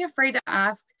 Don't be afraid to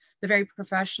ask the very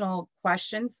professional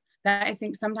questions that I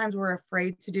think sometimes we're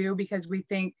afraid to do because we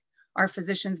think our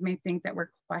physicians may think that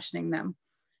we're questioning them.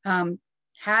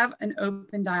 Have an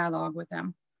open dialogue with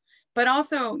them. But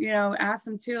also, ask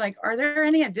them too, like, are there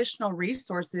any additional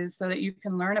resources so that you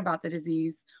can learn about the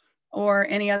disease or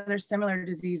any other similar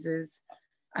diseases?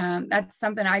 That's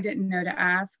something I didn't know to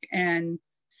ask, and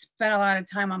spent a lot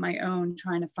of time on my own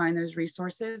trying to find those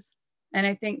resources. And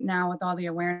I think now with all the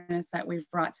awareness that we've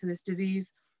brought to this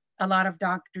disease, a lot of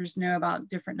doctors know about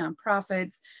different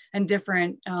nonprofits and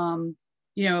different,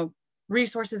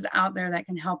 resources out there that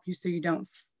can help you so you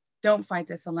don't fight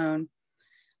this alone.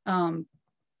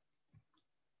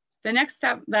 The next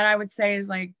step that I would say is,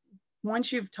 like,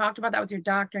 once you've talked about that with your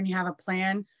doctor and you have a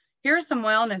plan, here are some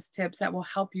wellness tips that will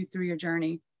help you through your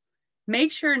journey.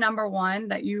 Make sure, number one,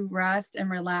 that you rest and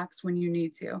relax when you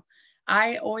need to.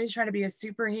 I always try to be a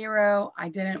superhero. I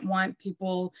didn't want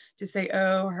people to say,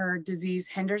 oh, her disease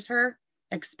hinders her,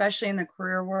 especially in the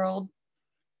career world.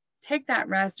 Take that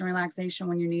rest and relaxation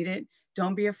when you need it.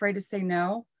 Don't be afraid to say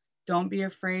no. Don't be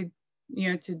afraid,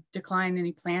 to decline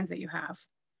any plans that you have.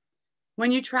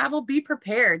 When you travel, be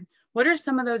prepared. What are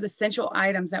some of those essential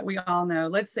items that we all know?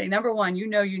 Let's say, number one, you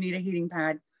need a heating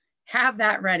pad. Have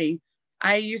that ready.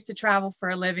 I used to travel for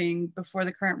a living before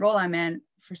the current role I'm in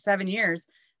for 7 years.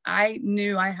 I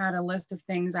knew I had a list of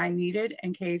things I needed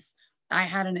in case I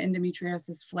had an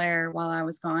endometriosis flare while I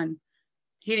was gone.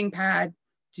 Heating pad.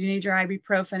 Do you need your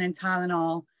ibuprofen and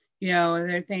Tylenol?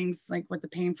 There are things like with the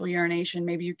painful urination,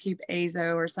 maybe you keep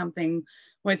Azo or something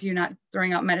with you, not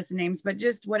throwing out medicine names, but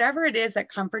just whatever it is that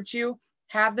comforts you,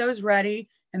 have those ready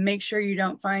and make sure you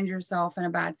don't find yourself in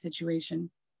a bad situation.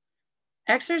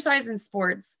 Exercise and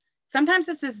sports. Sometimes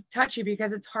this is touchy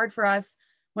because it's hard for us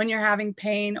when you're having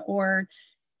pain or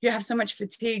you have so much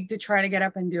fatigue to try to get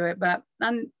up and do it. But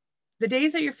on the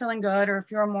days that you're feeling good, or if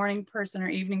you're a morning person or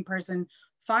evening person,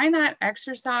 find that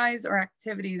exercise or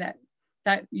activity that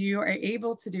you are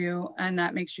able to do and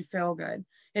that makes you feel good.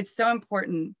 It's so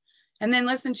important. And then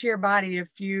listen to your body.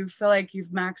 If you feel like you've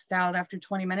maxed out after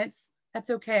 20 minutes,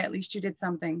 that's okay. At least you did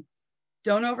something.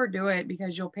 Don't overdo it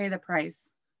because you'll pay the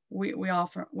price. We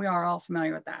are all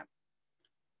familiar with that.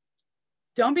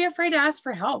 Don't be afraid to ask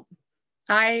for help.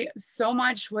 I so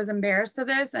much was embarrassed of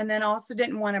this and then also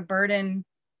didn't want to burden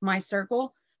my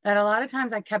circle that a lot of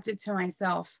times I kept it to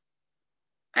myself.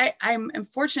 I'm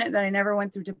fortunate that I never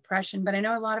went through depression, but I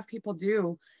know a lot of people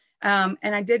do. And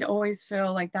I did always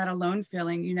feel like that alone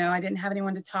feeling, I didn't have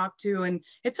anyone to talk to. And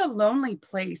it's a lonely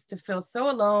place to feel so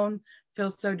alone, feel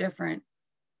so different.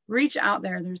 Reach out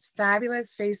there. There's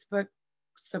fabulous Facebook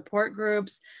support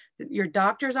groups. Your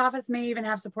doctor's office may even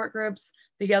have support groups.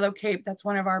 The Yellow Cape, that's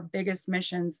one of our biggest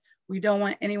missions. We don't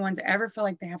want anyone to ever feel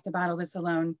like they have to battle this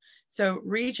alone. So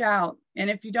reach out. And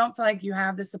if you don't feel like you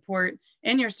have the support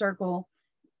in your circle,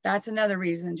 that's another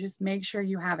reason. Just make sure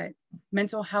you have it.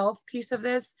 Mental health piece of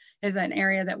this is an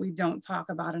area that we don't talk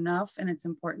about enough, and it's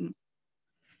important.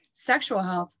 Sexual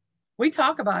health, we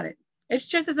talk about it. It's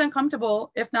just as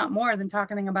uncomfortable, if not more, than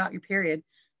talking about your period.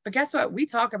 But guess what? We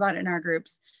talk about it in our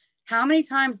groups. How many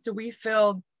times do we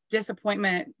feel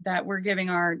disappointment that we're giving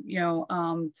our,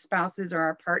 spouses or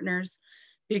our partners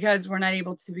because we're not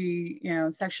able to be,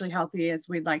 sexually healthy as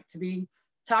we'd like to be?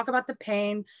 Talk about the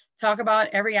pain, talk about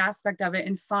every aspect of it,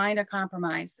 and find a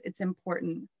compromise. It's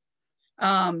important.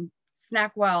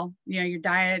 Snack well, your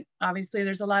diet. Obviously,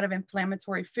 there's a lot of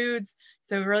inflammatory foods.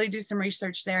 So really do some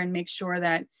research there and make sure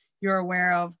that you're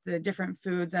aware of the different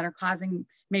foods that are causing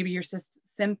maybe your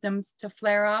symptoms to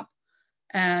flare up.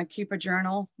 Keep a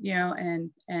journal,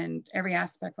 and every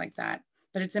aspect like that.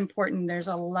 But it's important. There's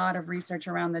a lot of research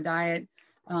around the diet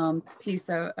piece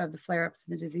of the flare-ups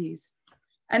of the disease.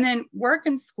 And then work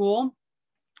and school.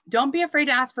 Don't be afraid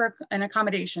to ask for an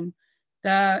accommodation.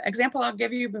 The example I'll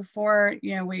give you before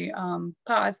we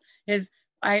pause is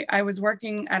I was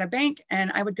working at a bank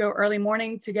and I would go early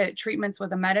morning to get treatments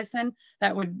with a medicine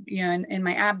that would, in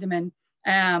my abdomen.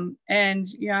 And,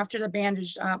 you know, after the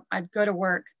bandage up, I'd go to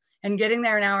work, and getting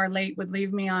there an hour late would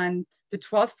leave me on the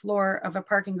 12th floor of a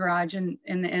parking garage in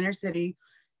the inner city.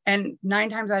 And 9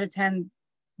 times out of 10,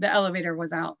 the elevator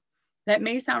was out. That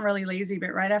may sound really lazy,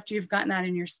 but right after you've gotten that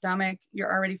in your stomach,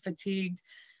 you're already fatigued.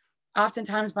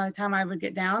 Oftentimes, by the time I would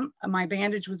get down, my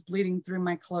bandage was bleeding through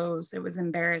my clothes. It was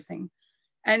embarrassing.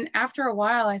 And after a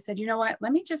while, I said, you know what,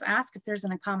 let me just ask if there's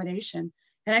an accommodation.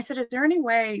 And I said, is there any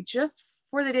way, just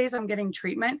for the days I'm getting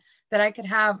treatment, that I could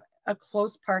have a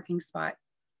close parking spot?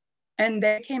 And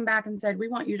they came back and said, we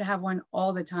want you to have one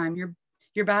all the time.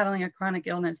 You're battling a chronic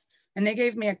illness. And they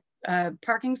gave me a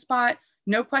parking spot,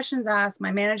 no questions asked.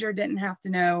 My manager didn't have to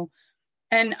know.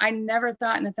 And I never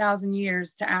thought in 1,000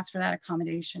 years to ask for that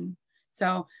accommodation.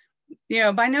 So, you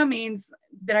know, by no means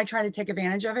did I try to take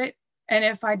advantage of it. And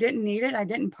if I didn't need it, I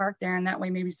didn't park there, and that way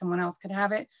maybe someone else could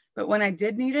have it. But when I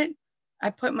did need it, I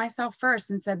put myself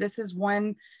first and said, this is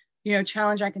one, you know,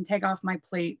 challenge I can take off my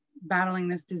plate battling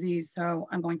this disease. So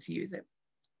I'm going to use it.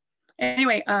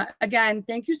 Anyway, again,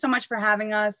 thank you so much for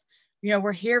having us. You know,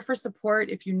 we're here for support.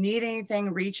 If you need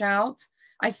anything, reach out.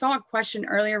 I saw a question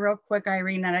earlier real quick,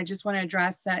 Irene, that I just want to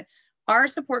address, that our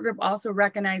support group also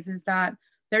recognizes that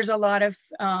there's a lot of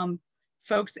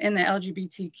folks in the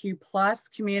LGBTQ plus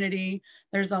community.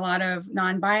 There's a lot of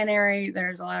non-binary,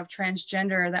 there's a lot of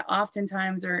transgender that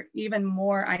oftentimes are even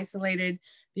more isolated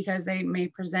because they may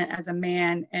present as a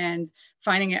man and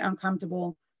finding it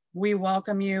uncomfortable. We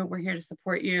welcome you. We're here to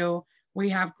support you. We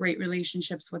have great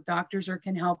relationships with doctors or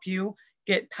can help you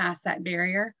get past that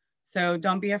barrier. So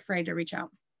don't be afraid to reach out.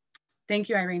 Thank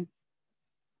you, Irene.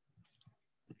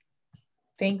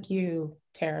 Thank you,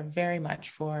 Tara, very much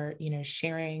for, you know,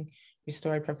 sharing your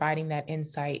story, providing that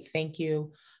insight. Thank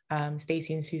you,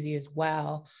 Stacy and Susie as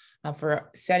well, for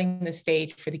setting the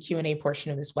stage for the Q&A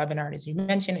portion of this webinar. And as you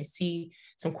mentioned, I see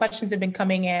some questions have been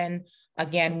coming in.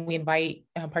 Again, we invite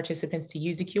participants to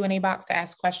use the Q&A box to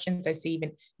ask questions. I see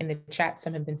even in the chat,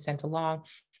 some have been sent along.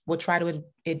 We'll try to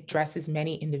address as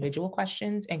many individual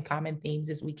questions and common themes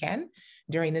as we can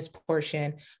during this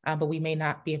portion, but we may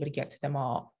not be able to get to them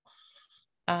all.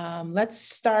 Let's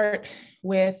start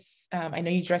with, I know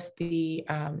you addressed the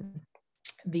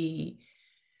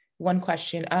one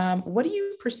question. What do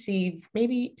you perceive,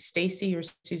 maybe Stacy or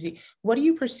Susie, what do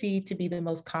you perceive to be the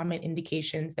most common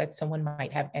indications that someone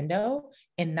might have endo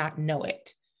and not know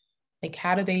it? Like,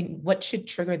 how do they, what should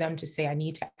trigger them to say, I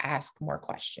need to ask more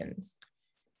questions?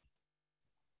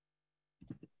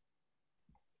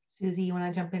 Susie, you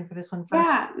want to jump in for this one first?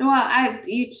 Yeah, well,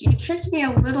 you tricked me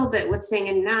a little bit with saying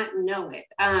and not know it.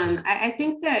 I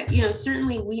think that, you know,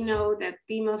 certainly we know that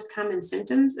the most common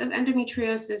symptoms of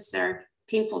endometriosis are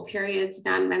painful periods,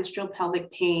 non-menstrual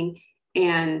pelvic pain,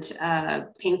 and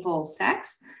painful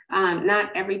sex.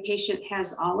 Not every patient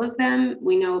has all of them.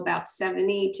 We know about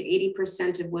 70 to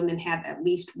 80% of women have at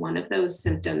least one of those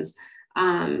symptoms.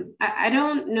 I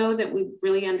don't know that we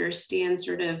really understand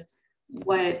sort of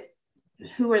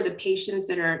who are the patients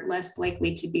that are less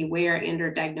likely to be aware and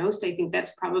or diagnosed. I think that's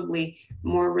probably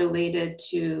more related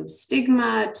to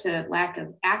stigma, to lack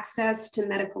of access to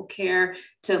medical care,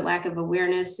 to lack of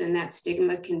awareness. And that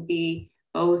stigma can be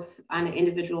both on an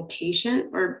individual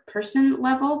patient or person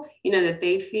level, you know, that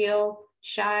they feel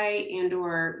shy and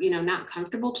or, you know, not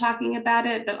comfortable talking about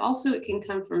it, but also it can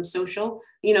come from social,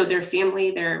 you know, their family,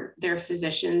 their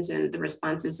physicians, and the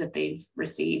responses that they've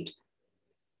received.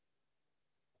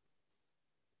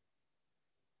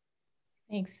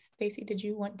 Thanks. Stacy, did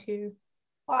you want to?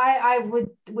 Well, I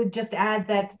would just add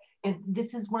that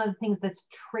this is one of the things that's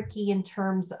tricky in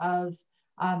terms of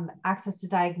access to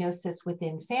diagnosis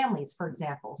within families, for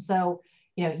example. So,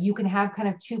 you know, you can have kind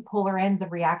of two polar ends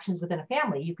of reactions within a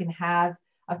family. You can have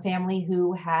a family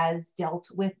who has dealt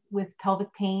with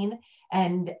pelvic pain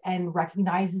and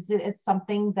recognizes it as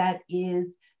something that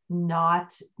is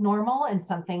not normal and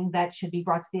something that should be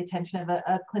brought to the attention of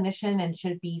a clinician and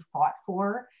should be fought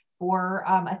for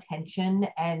attention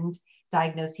and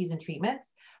diagnoses and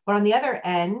treatments. But on the other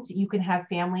end, you can have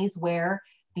families where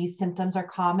these symptoms are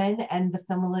common and the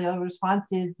familial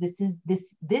response is,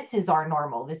 this is our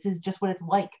normal. This is just what it's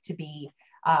like to be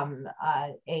someone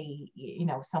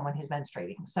who's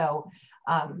menstruating. So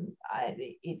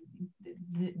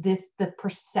the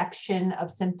perception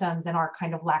of symptoms and our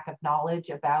kind of lack of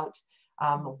knowledge about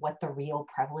what the real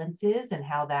prevalence is and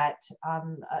how that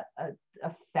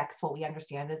affects what we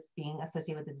understand as being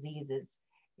associated with the disease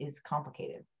is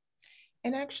complicated.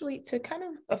 And actually, to kind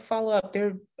of follow up,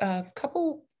 there are a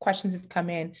couple questions have come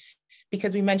in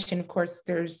because we mentioned, of course,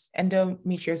 there's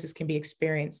endometriosis can be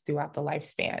experienced throughout the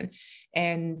lifespan.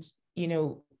 And, you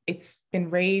know, it's been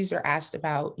raised or asked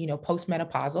about,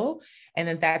 postmenopausal, and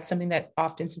then that's something that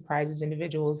often surprises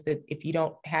individuals, that if you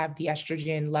don't have the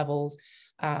estrogen levels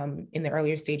in the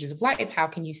earlier stages of life, how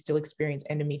can you still experience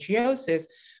endometriosis?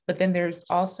 But then there's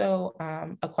also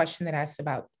a question that asks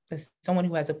about someone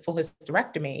who has a full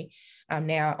hysterectomy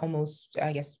now almost,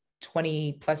 I guess,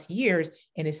 20 plus years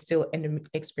and is still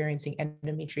experiencing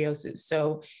endometriosis.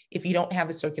 So if you don't have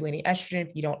the circulating estrogen,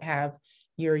 if you don't have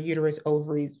your uterus,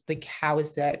 ovaries, like how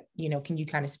is that, can you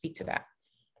kind of speak to that?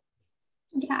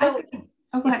 Yeah.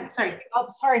 So, go ahead. Sorry. Oh,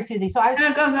 sorry, Susie. So I was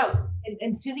go.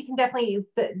 And Susie can definitely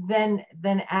then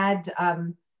add.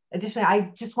 Additionally,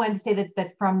 I just wanted to say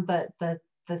that from the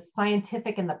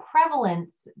scientific and the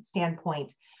prevalence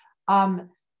standpoint,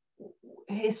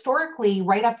 historically,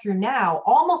 right up through now,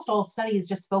 almost all studies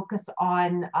just focus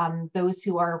on those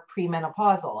who are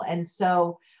premenopausal, and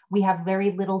so we have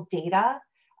very little data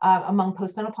among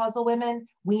postmenopausal women.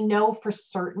 We know for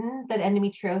certain that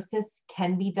endometriosis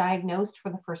can be diagnosed for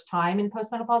the first time in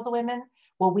postmenopausal women.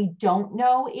 What we don't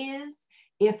know is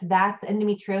if that's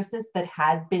endometriosis that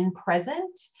has been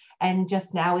present and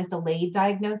just now is delayed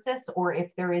diagnosis, or if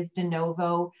there is de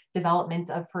novo development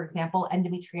of, for example,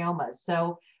 endometriomas.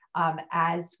 So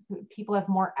as people have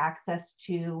more access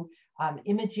to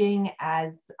imaging,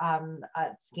 as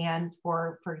scans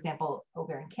for example,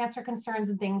 ovarian cancer concerns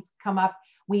and things come up,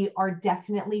 we are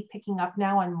definitely picking up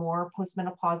now on more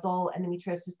postmenopausal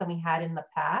endometriosis than we had in the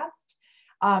past.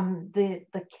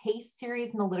 The case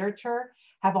series in the literature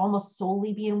have almost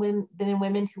solely been in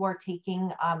women who are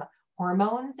taking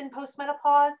hormones in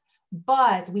postmenopause,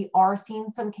 but we are seeing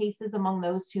some cases among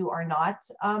those who are not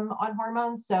on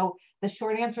hormones. So the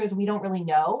short answer is we don't really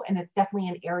know, and it's definitely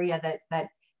an area that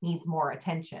needs more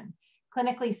attention.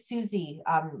 Clinically, Susie,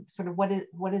 sort of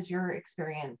what is your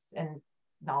experience and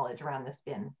knowledge around this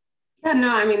been? Yeah,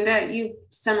 no, I mean, that you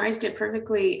summarized it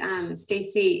perfectly,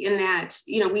 Stacy, in that,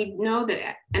 we know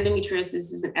that endometriosis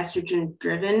is an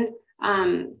estrogen-driven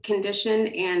condition,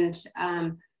 and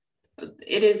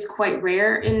it is quite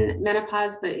rare in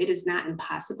menopause, but it is not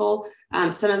impossible.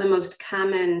 Some of the most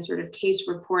common sort of case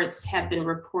reports have been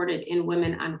reported in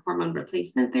women on hormone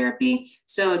replacement therapy,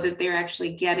 so that they're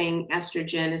actually getting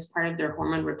estrogen as part of their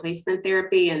hormone replacement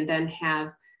therapy and then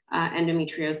have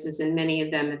endometriosis, and many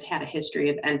of them have had a history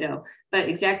of endo. But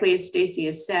exactly as Stacy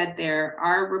has said, there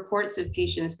are reports of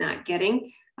patients not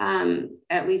getting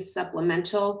at least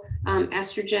supplemental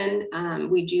estrogen.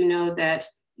 We do know that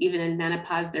even in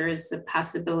menopause, there is a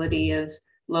possibility of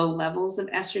low levels of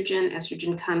estrogen.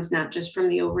 Estrogen comes not just from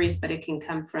the ovaries, but it can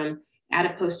come from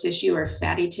adipose tissue or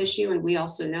fatty tissue. And we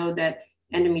also know that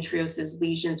endometriosis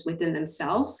lesions within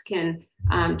themselves can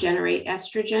generate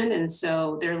estrogen. And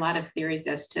so there are a lot of theories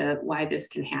as to why this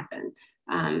can happen.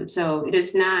 So it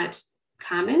is not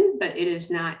common, but it is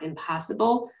not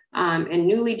impossible. And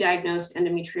newly diagnosed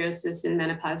endometriosis in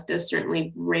menopause does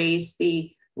certainly raise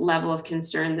the level of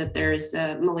concern that there is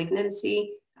a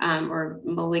malignancy or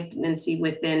malignancy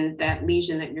within that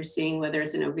lesion that you're seeing, whether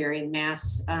it's an ovarian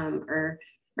mass or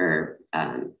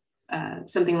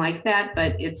something like that.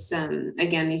 But it's,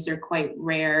 again, these are quite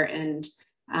rare and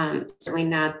certainly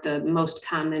not the most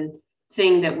common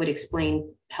thing that would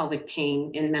explain pelvic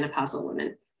pain in menopausal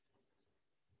women.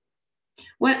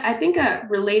 What I think a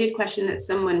related question that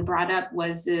someone brought up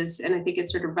was and I think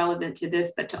it's sort of relevant to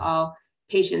this, but to all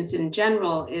patients in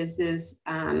general,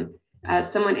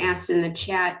 someone asked in the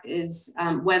chat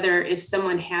whether if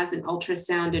someone has an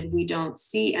ultrasound and we don't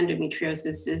see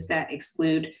endometriosis, does that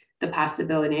exclude the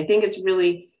possibility? I think it's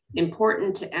really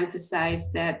important to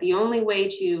emphasize that the only way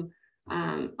to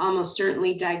almost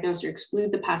certainly diagnose or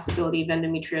exclude the possibility of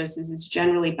endometriosis is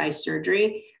generally by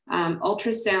surgery.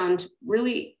 Ultrasound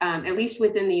really, at least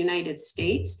within the United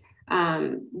States,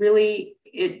 really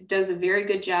it does a very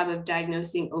good job of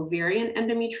diagnosing ovarian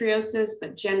endometriosis,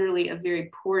 but generally a very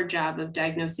poor job of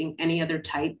diagnosing any other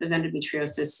type of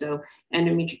endometriosis. So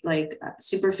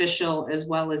superficial as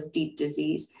well as deep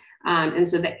disease. And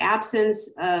so the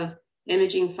absence of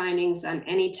imaging findings on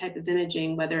any type of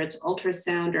imaging, whether it's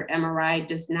ultrasound or MRI,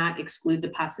 does not exclude the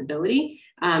possibility.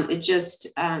 It just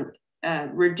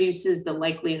reduces the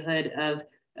likelihood of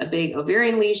a big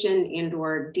ovarian lesion and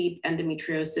or deep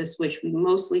endometriosis, which we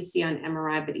mostly see on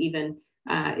MRI, but even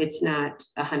it's not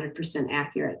 100%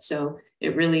 accurate. So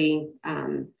it really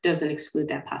doesn't exclude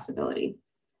that possibility.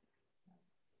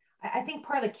 I think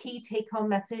part of the key take-home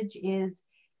message is,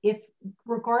 if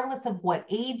regardless of what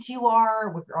age you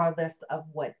are, regardless of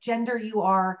what gender you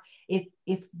are, if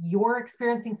you're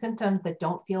experiencing symptoms that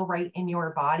don't feel right in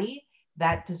your body,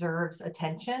 that deserves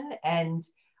attention. And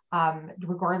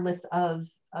regardless of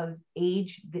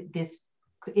age,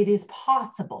 it is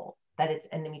possible that it's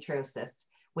endometriosis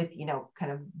with,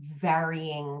 kind of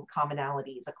varying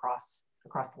commonalities across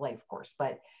the life course.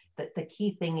 But the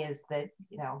key thing is that,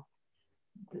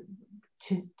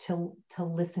 to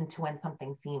listen to when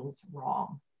something seems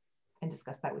wrong and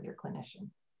discuss that with your clinician.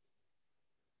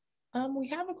 We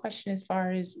have a question as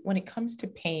far as when it comes to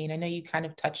pain. I know you kind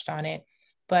of touched on it,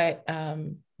 but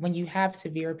when you have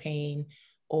severe pain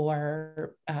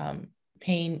or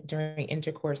pain during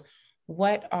intercourse,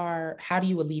 how do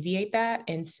you alleviate that?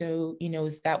 And so,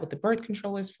 is that what the birth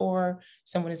control is for?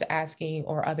 Someone is asking,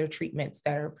 or other treatments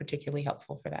that are particularly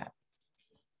helpful for that?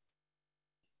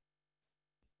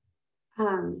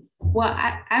 Well,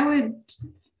 I would,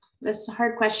 that's a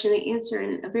hard question to answer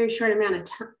in a very short amount of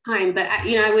time, but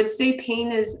I would say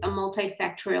pain is a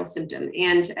multifactorial symptom.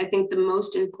 And I think the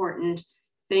most important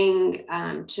thing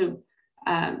to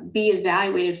be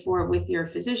evaluated for with your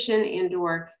physician and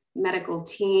or medical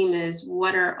team is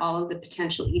what are all of the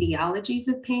potential etiologies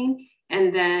of pain,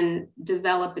 and then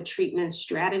develop a treatment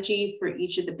strategy for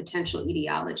each of the potential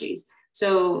etiologies.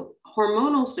 So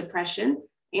hormonal suppression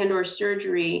and or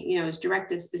surgery, is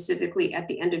directed specifically at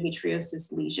the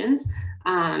endometriosis lesions,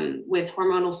 with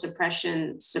hormonal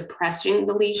suppression suppressing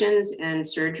the lesions and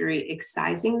surgery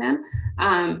excising them.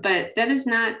 But that is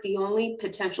not the only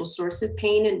potential source of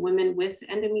pain in women with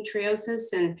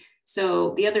endometriosis. And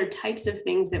so the other types of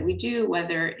things that we do,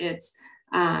 whether it's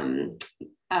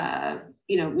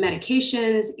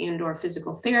medications and or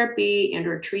physical therapy and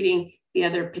or treating the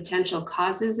other potential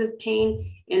causes of pain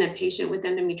in a patient with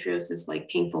endometriosis, like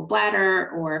painful bladder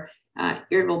or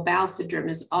irritable bowel syndrome,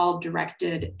 is all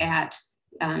directed at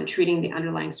treating the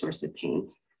underlying source of pain.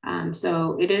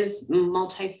 So it is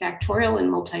multifactorial and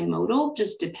multimodal,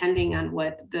 just depending on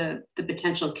what the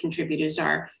potential contributors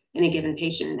are in a given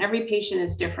patient. And every patient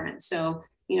is different. So,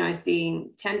 I see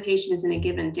 10 patients in a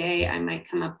given day, I might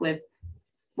come up with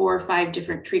 4 or 5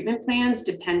 different treatment plans,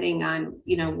 depending on,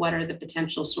 what are the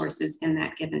potential sources in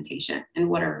that given patient and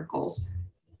what are our goals.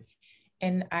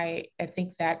 And I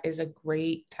think that is a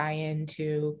great tie-in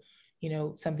to,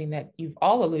 something that you've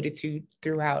all alluded to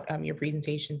throughout your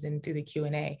presentations and through the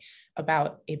Q&A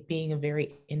about it being a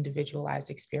very individualized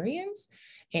experience.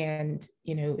 And,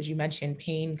 as you mentioned,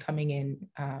 pain coming in,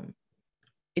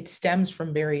 it stems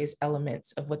from various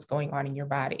elements of what's going on in your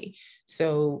body.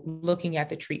 So looking at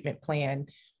the treatment plan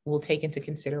will take into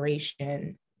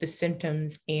consideration the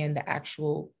symptoms and the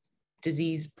actual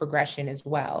disease progression as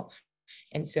well.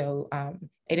 And so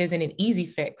it isn't an easy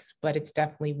fix, but it's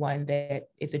definitely one that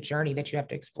it's a journey that you have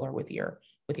to explore with your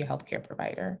healthcare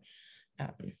provider.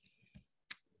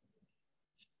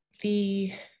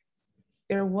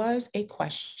 There was a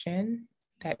question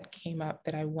that came up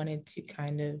that I wanted to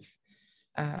kind of,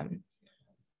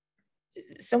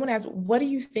 someone asked, what do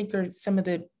you think are some of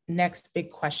the next big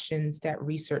questions that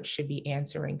research should be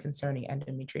answering concerning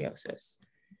endometriosis?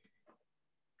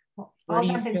 Well, I'll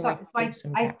jump in.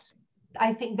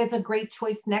 I think that's a great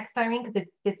choice next, Irene, because it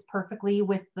fits perfectly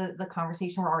with the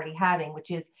conversation we're already having,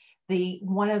 which is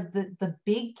one of the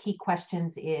big key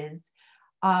questions is,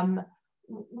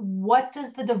 what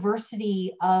does the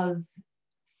diversity of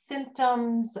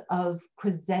symptoms of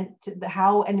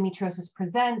how endometriosis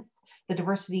presents, the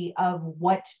diversity of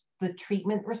what the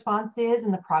treatment response is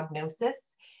and the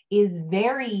prognosis is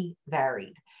very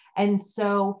varied. And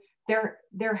so there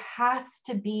has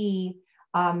to be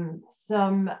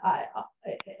some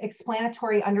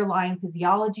explanatory underlying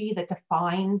physiology that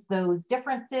defines those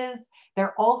differences.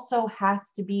 There also has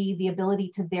to be the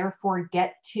ability to therefore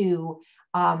get to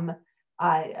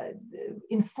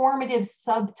informative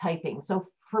subtyping. So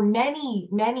for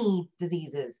many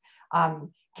diseases,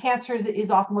 cancer is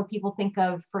often what people think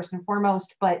of first and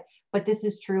foremost, but this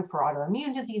is true for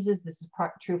autoimmune diseases. This is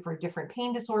true for different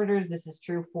pain disorders. This is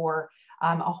true for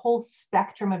a whole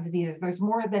spectrum of diseases. There's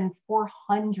more than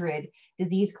 400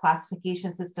 disease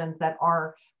classification systems that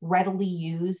are readily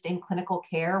used in clinical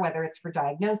care, whether it's for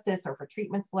diagnosis or for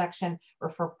treatment selection or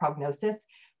for prognosis.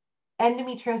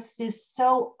 Endometriosis is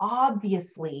so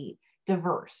obviously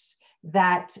diverse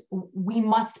that we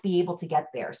must be able to get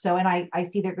there. So, and I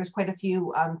see that there's quite a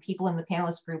few people in the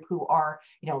panelist group who are,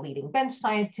 leading bench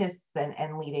scientists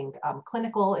and leading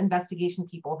clinical investigation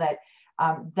people, that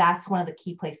that's one of the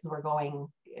key places we're going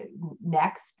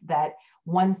next, that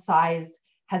one size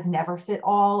has never fit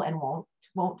all and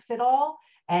won't fit all.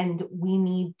 And we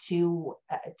need to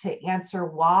answer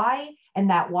why, and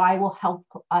that why will help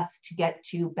us to get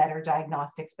to better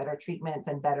diagnostics, better treatments,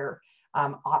 and better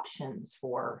options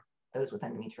for those with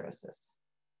endometriosis.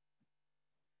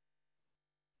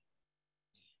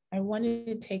 I wanted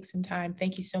to take some time.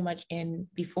 Thank you so much. And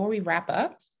before we wrap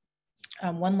up,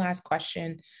 one last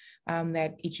question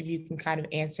that each of you can kind of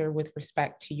answer with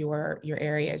respect to your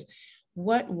areas.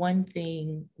 What one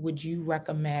thing would you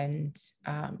recommend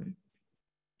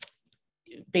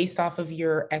based off of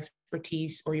your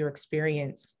expertise or your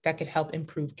experience that could help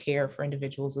improve care for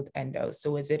individuals with endo?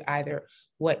 So is it either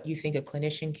what you think a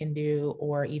clinician can do,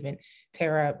 or even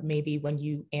Tara, maybe when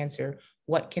you answer,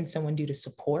 what can someone do to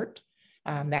support?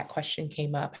 That question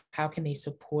came up. How can they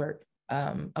support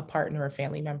a partner or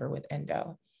family member with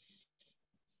endo?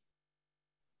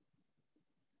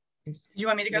 Do you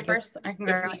want me to go first? I can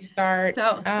go. Start.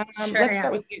 So let's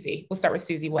start with Susie. We'll start with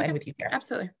Susie. We'll end with you, Tara.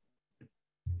 Absolutely.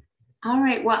 All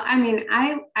right. Well, I mean,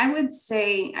 I would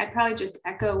say I probably just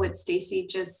echo what Stacy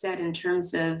just said in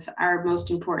terms of our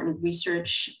most important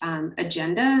research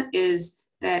agenda is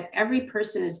that every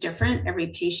person is different, every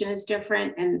patient is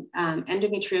different, and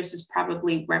endometriosis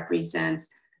probably represents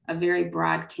a very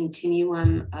broad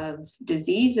continuum of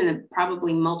disease and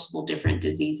probably multiple different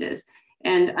diseases.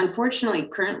 And unfortunately,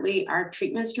 currently our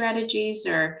treatment strategies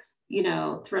are, you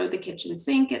know, throw the kitchen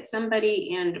sink at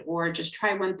somebody or just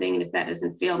try one thing. And if that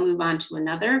doesn't fail, move on to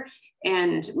another.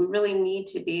 And we really need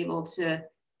to be able to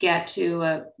get to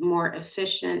a more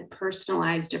efficient,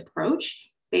 personalized approach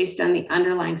based on the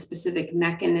underlying specific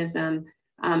mechanism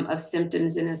of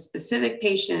symptoms in a specific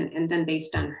patient, and then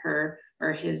based on her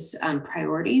or his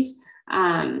priorities.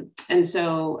 And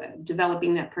so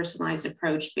developing that personalized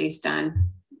approach based on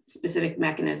specific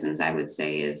mechanisms, I would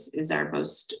say is our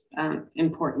most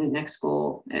important next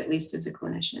goal, at least as a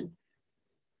clinician.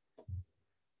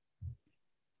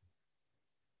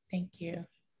 Thank you.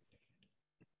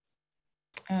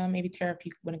 Maybe Tara, if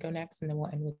you want to go next, and then we'll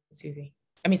end with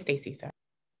Stacy, sorry.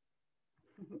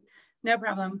 No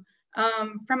problem.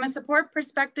 From a support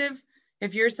perspective,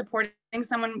 if you're supporting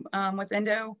someone with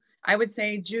endo, I would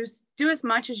say just do as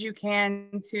much as you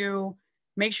can to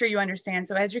make sure you understand.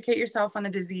 So educate yourself on the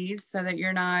disease so that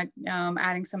you're not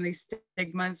adding some of these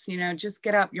stigmas, you know, just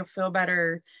get up, you'll feel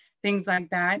better, things like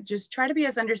that. Just try to be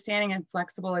as understanding and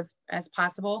flexible as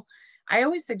possible. I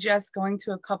always suggest going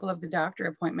to a couple of the doctor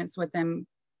appointments with them.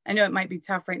 I know it might be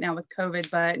tough right now with COVID,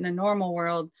 but in the normal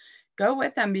world, go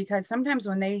with them, because sometimes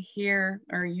when they hear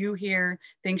or you hear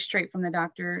things straight from the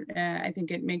doctor, I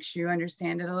think it makes you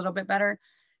understand it a little bit better.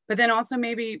 But then also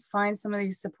maybe find some of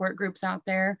these support groups out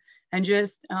there, and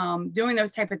just doing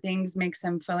those type of things makes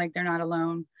them feel like they're not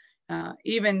alone.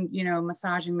 Even, you know,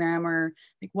 massaging them, or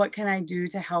like, what can I do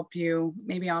to help you?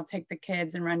 Maybe I'll take the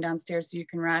kids and run downstairs so you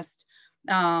can rest.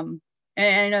 And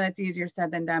I know that's easier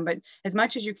said than done, but as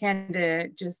much as you can to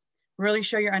just really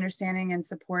show your understanding and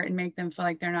support and make them feel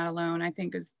like they're not alone, I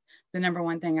think is the number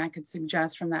one thing I could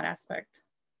suggest from that aspect.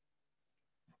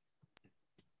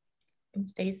 And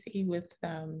Stacy, with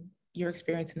your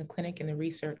experience in the clinic and the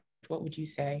research, what would you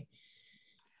say?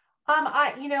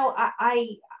 I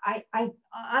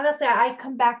honestly, I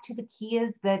come back to the key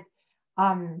is that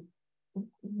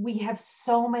we have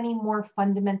so many more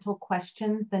fundamental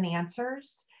questions than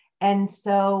answers. And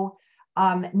so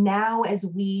now, as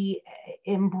we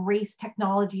embrace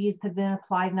technologies that have been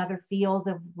applied in other fields,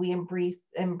 if we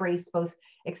embrace both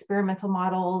experimental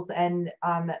models and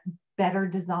better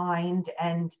designed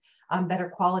and better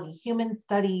quality human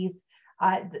studies,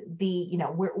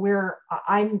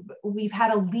 we've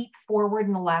had a leap forward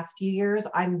in the last few years.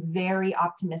 I'm very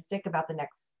optimistic about the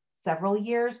next several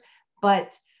years,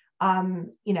 but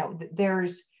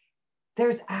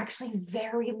there's actually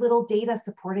very little data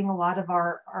supporting a lot of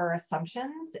our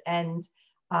assumptions, and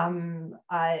I'm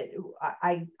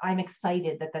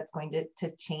excited that that's going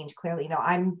to change clearly. You know,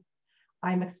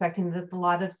 I'm expecting that a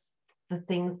lot of the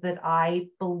things that I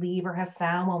believe or have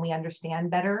found when we understand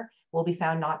better will be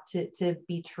found not to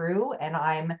be true, and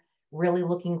I'm really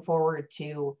looking forward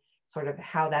to sort of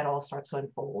how that all starts to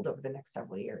unfold over the next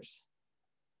several years.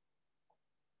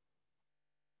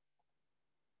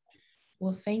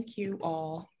 Well, thank you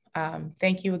all.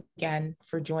 Thank you again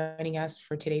for joining us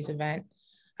for today's event.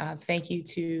 Thank you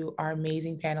to our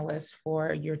amazing panelists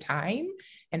for your time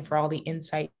and for all the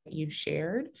insight you've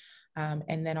shared.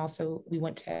 And then also we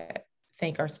want to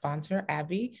thank our sponsor,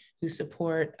 AbbVie, whose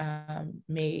support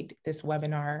made this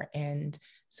webinar and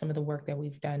some of the work that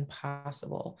we've done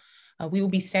possible. We will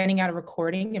be sending out a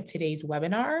recording of today's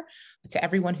webinar to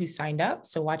everyone who signed up,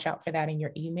 so watch out for that in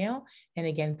your email. And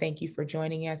again, thank you for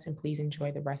joining us, and please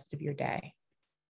enjoy the rest of your day.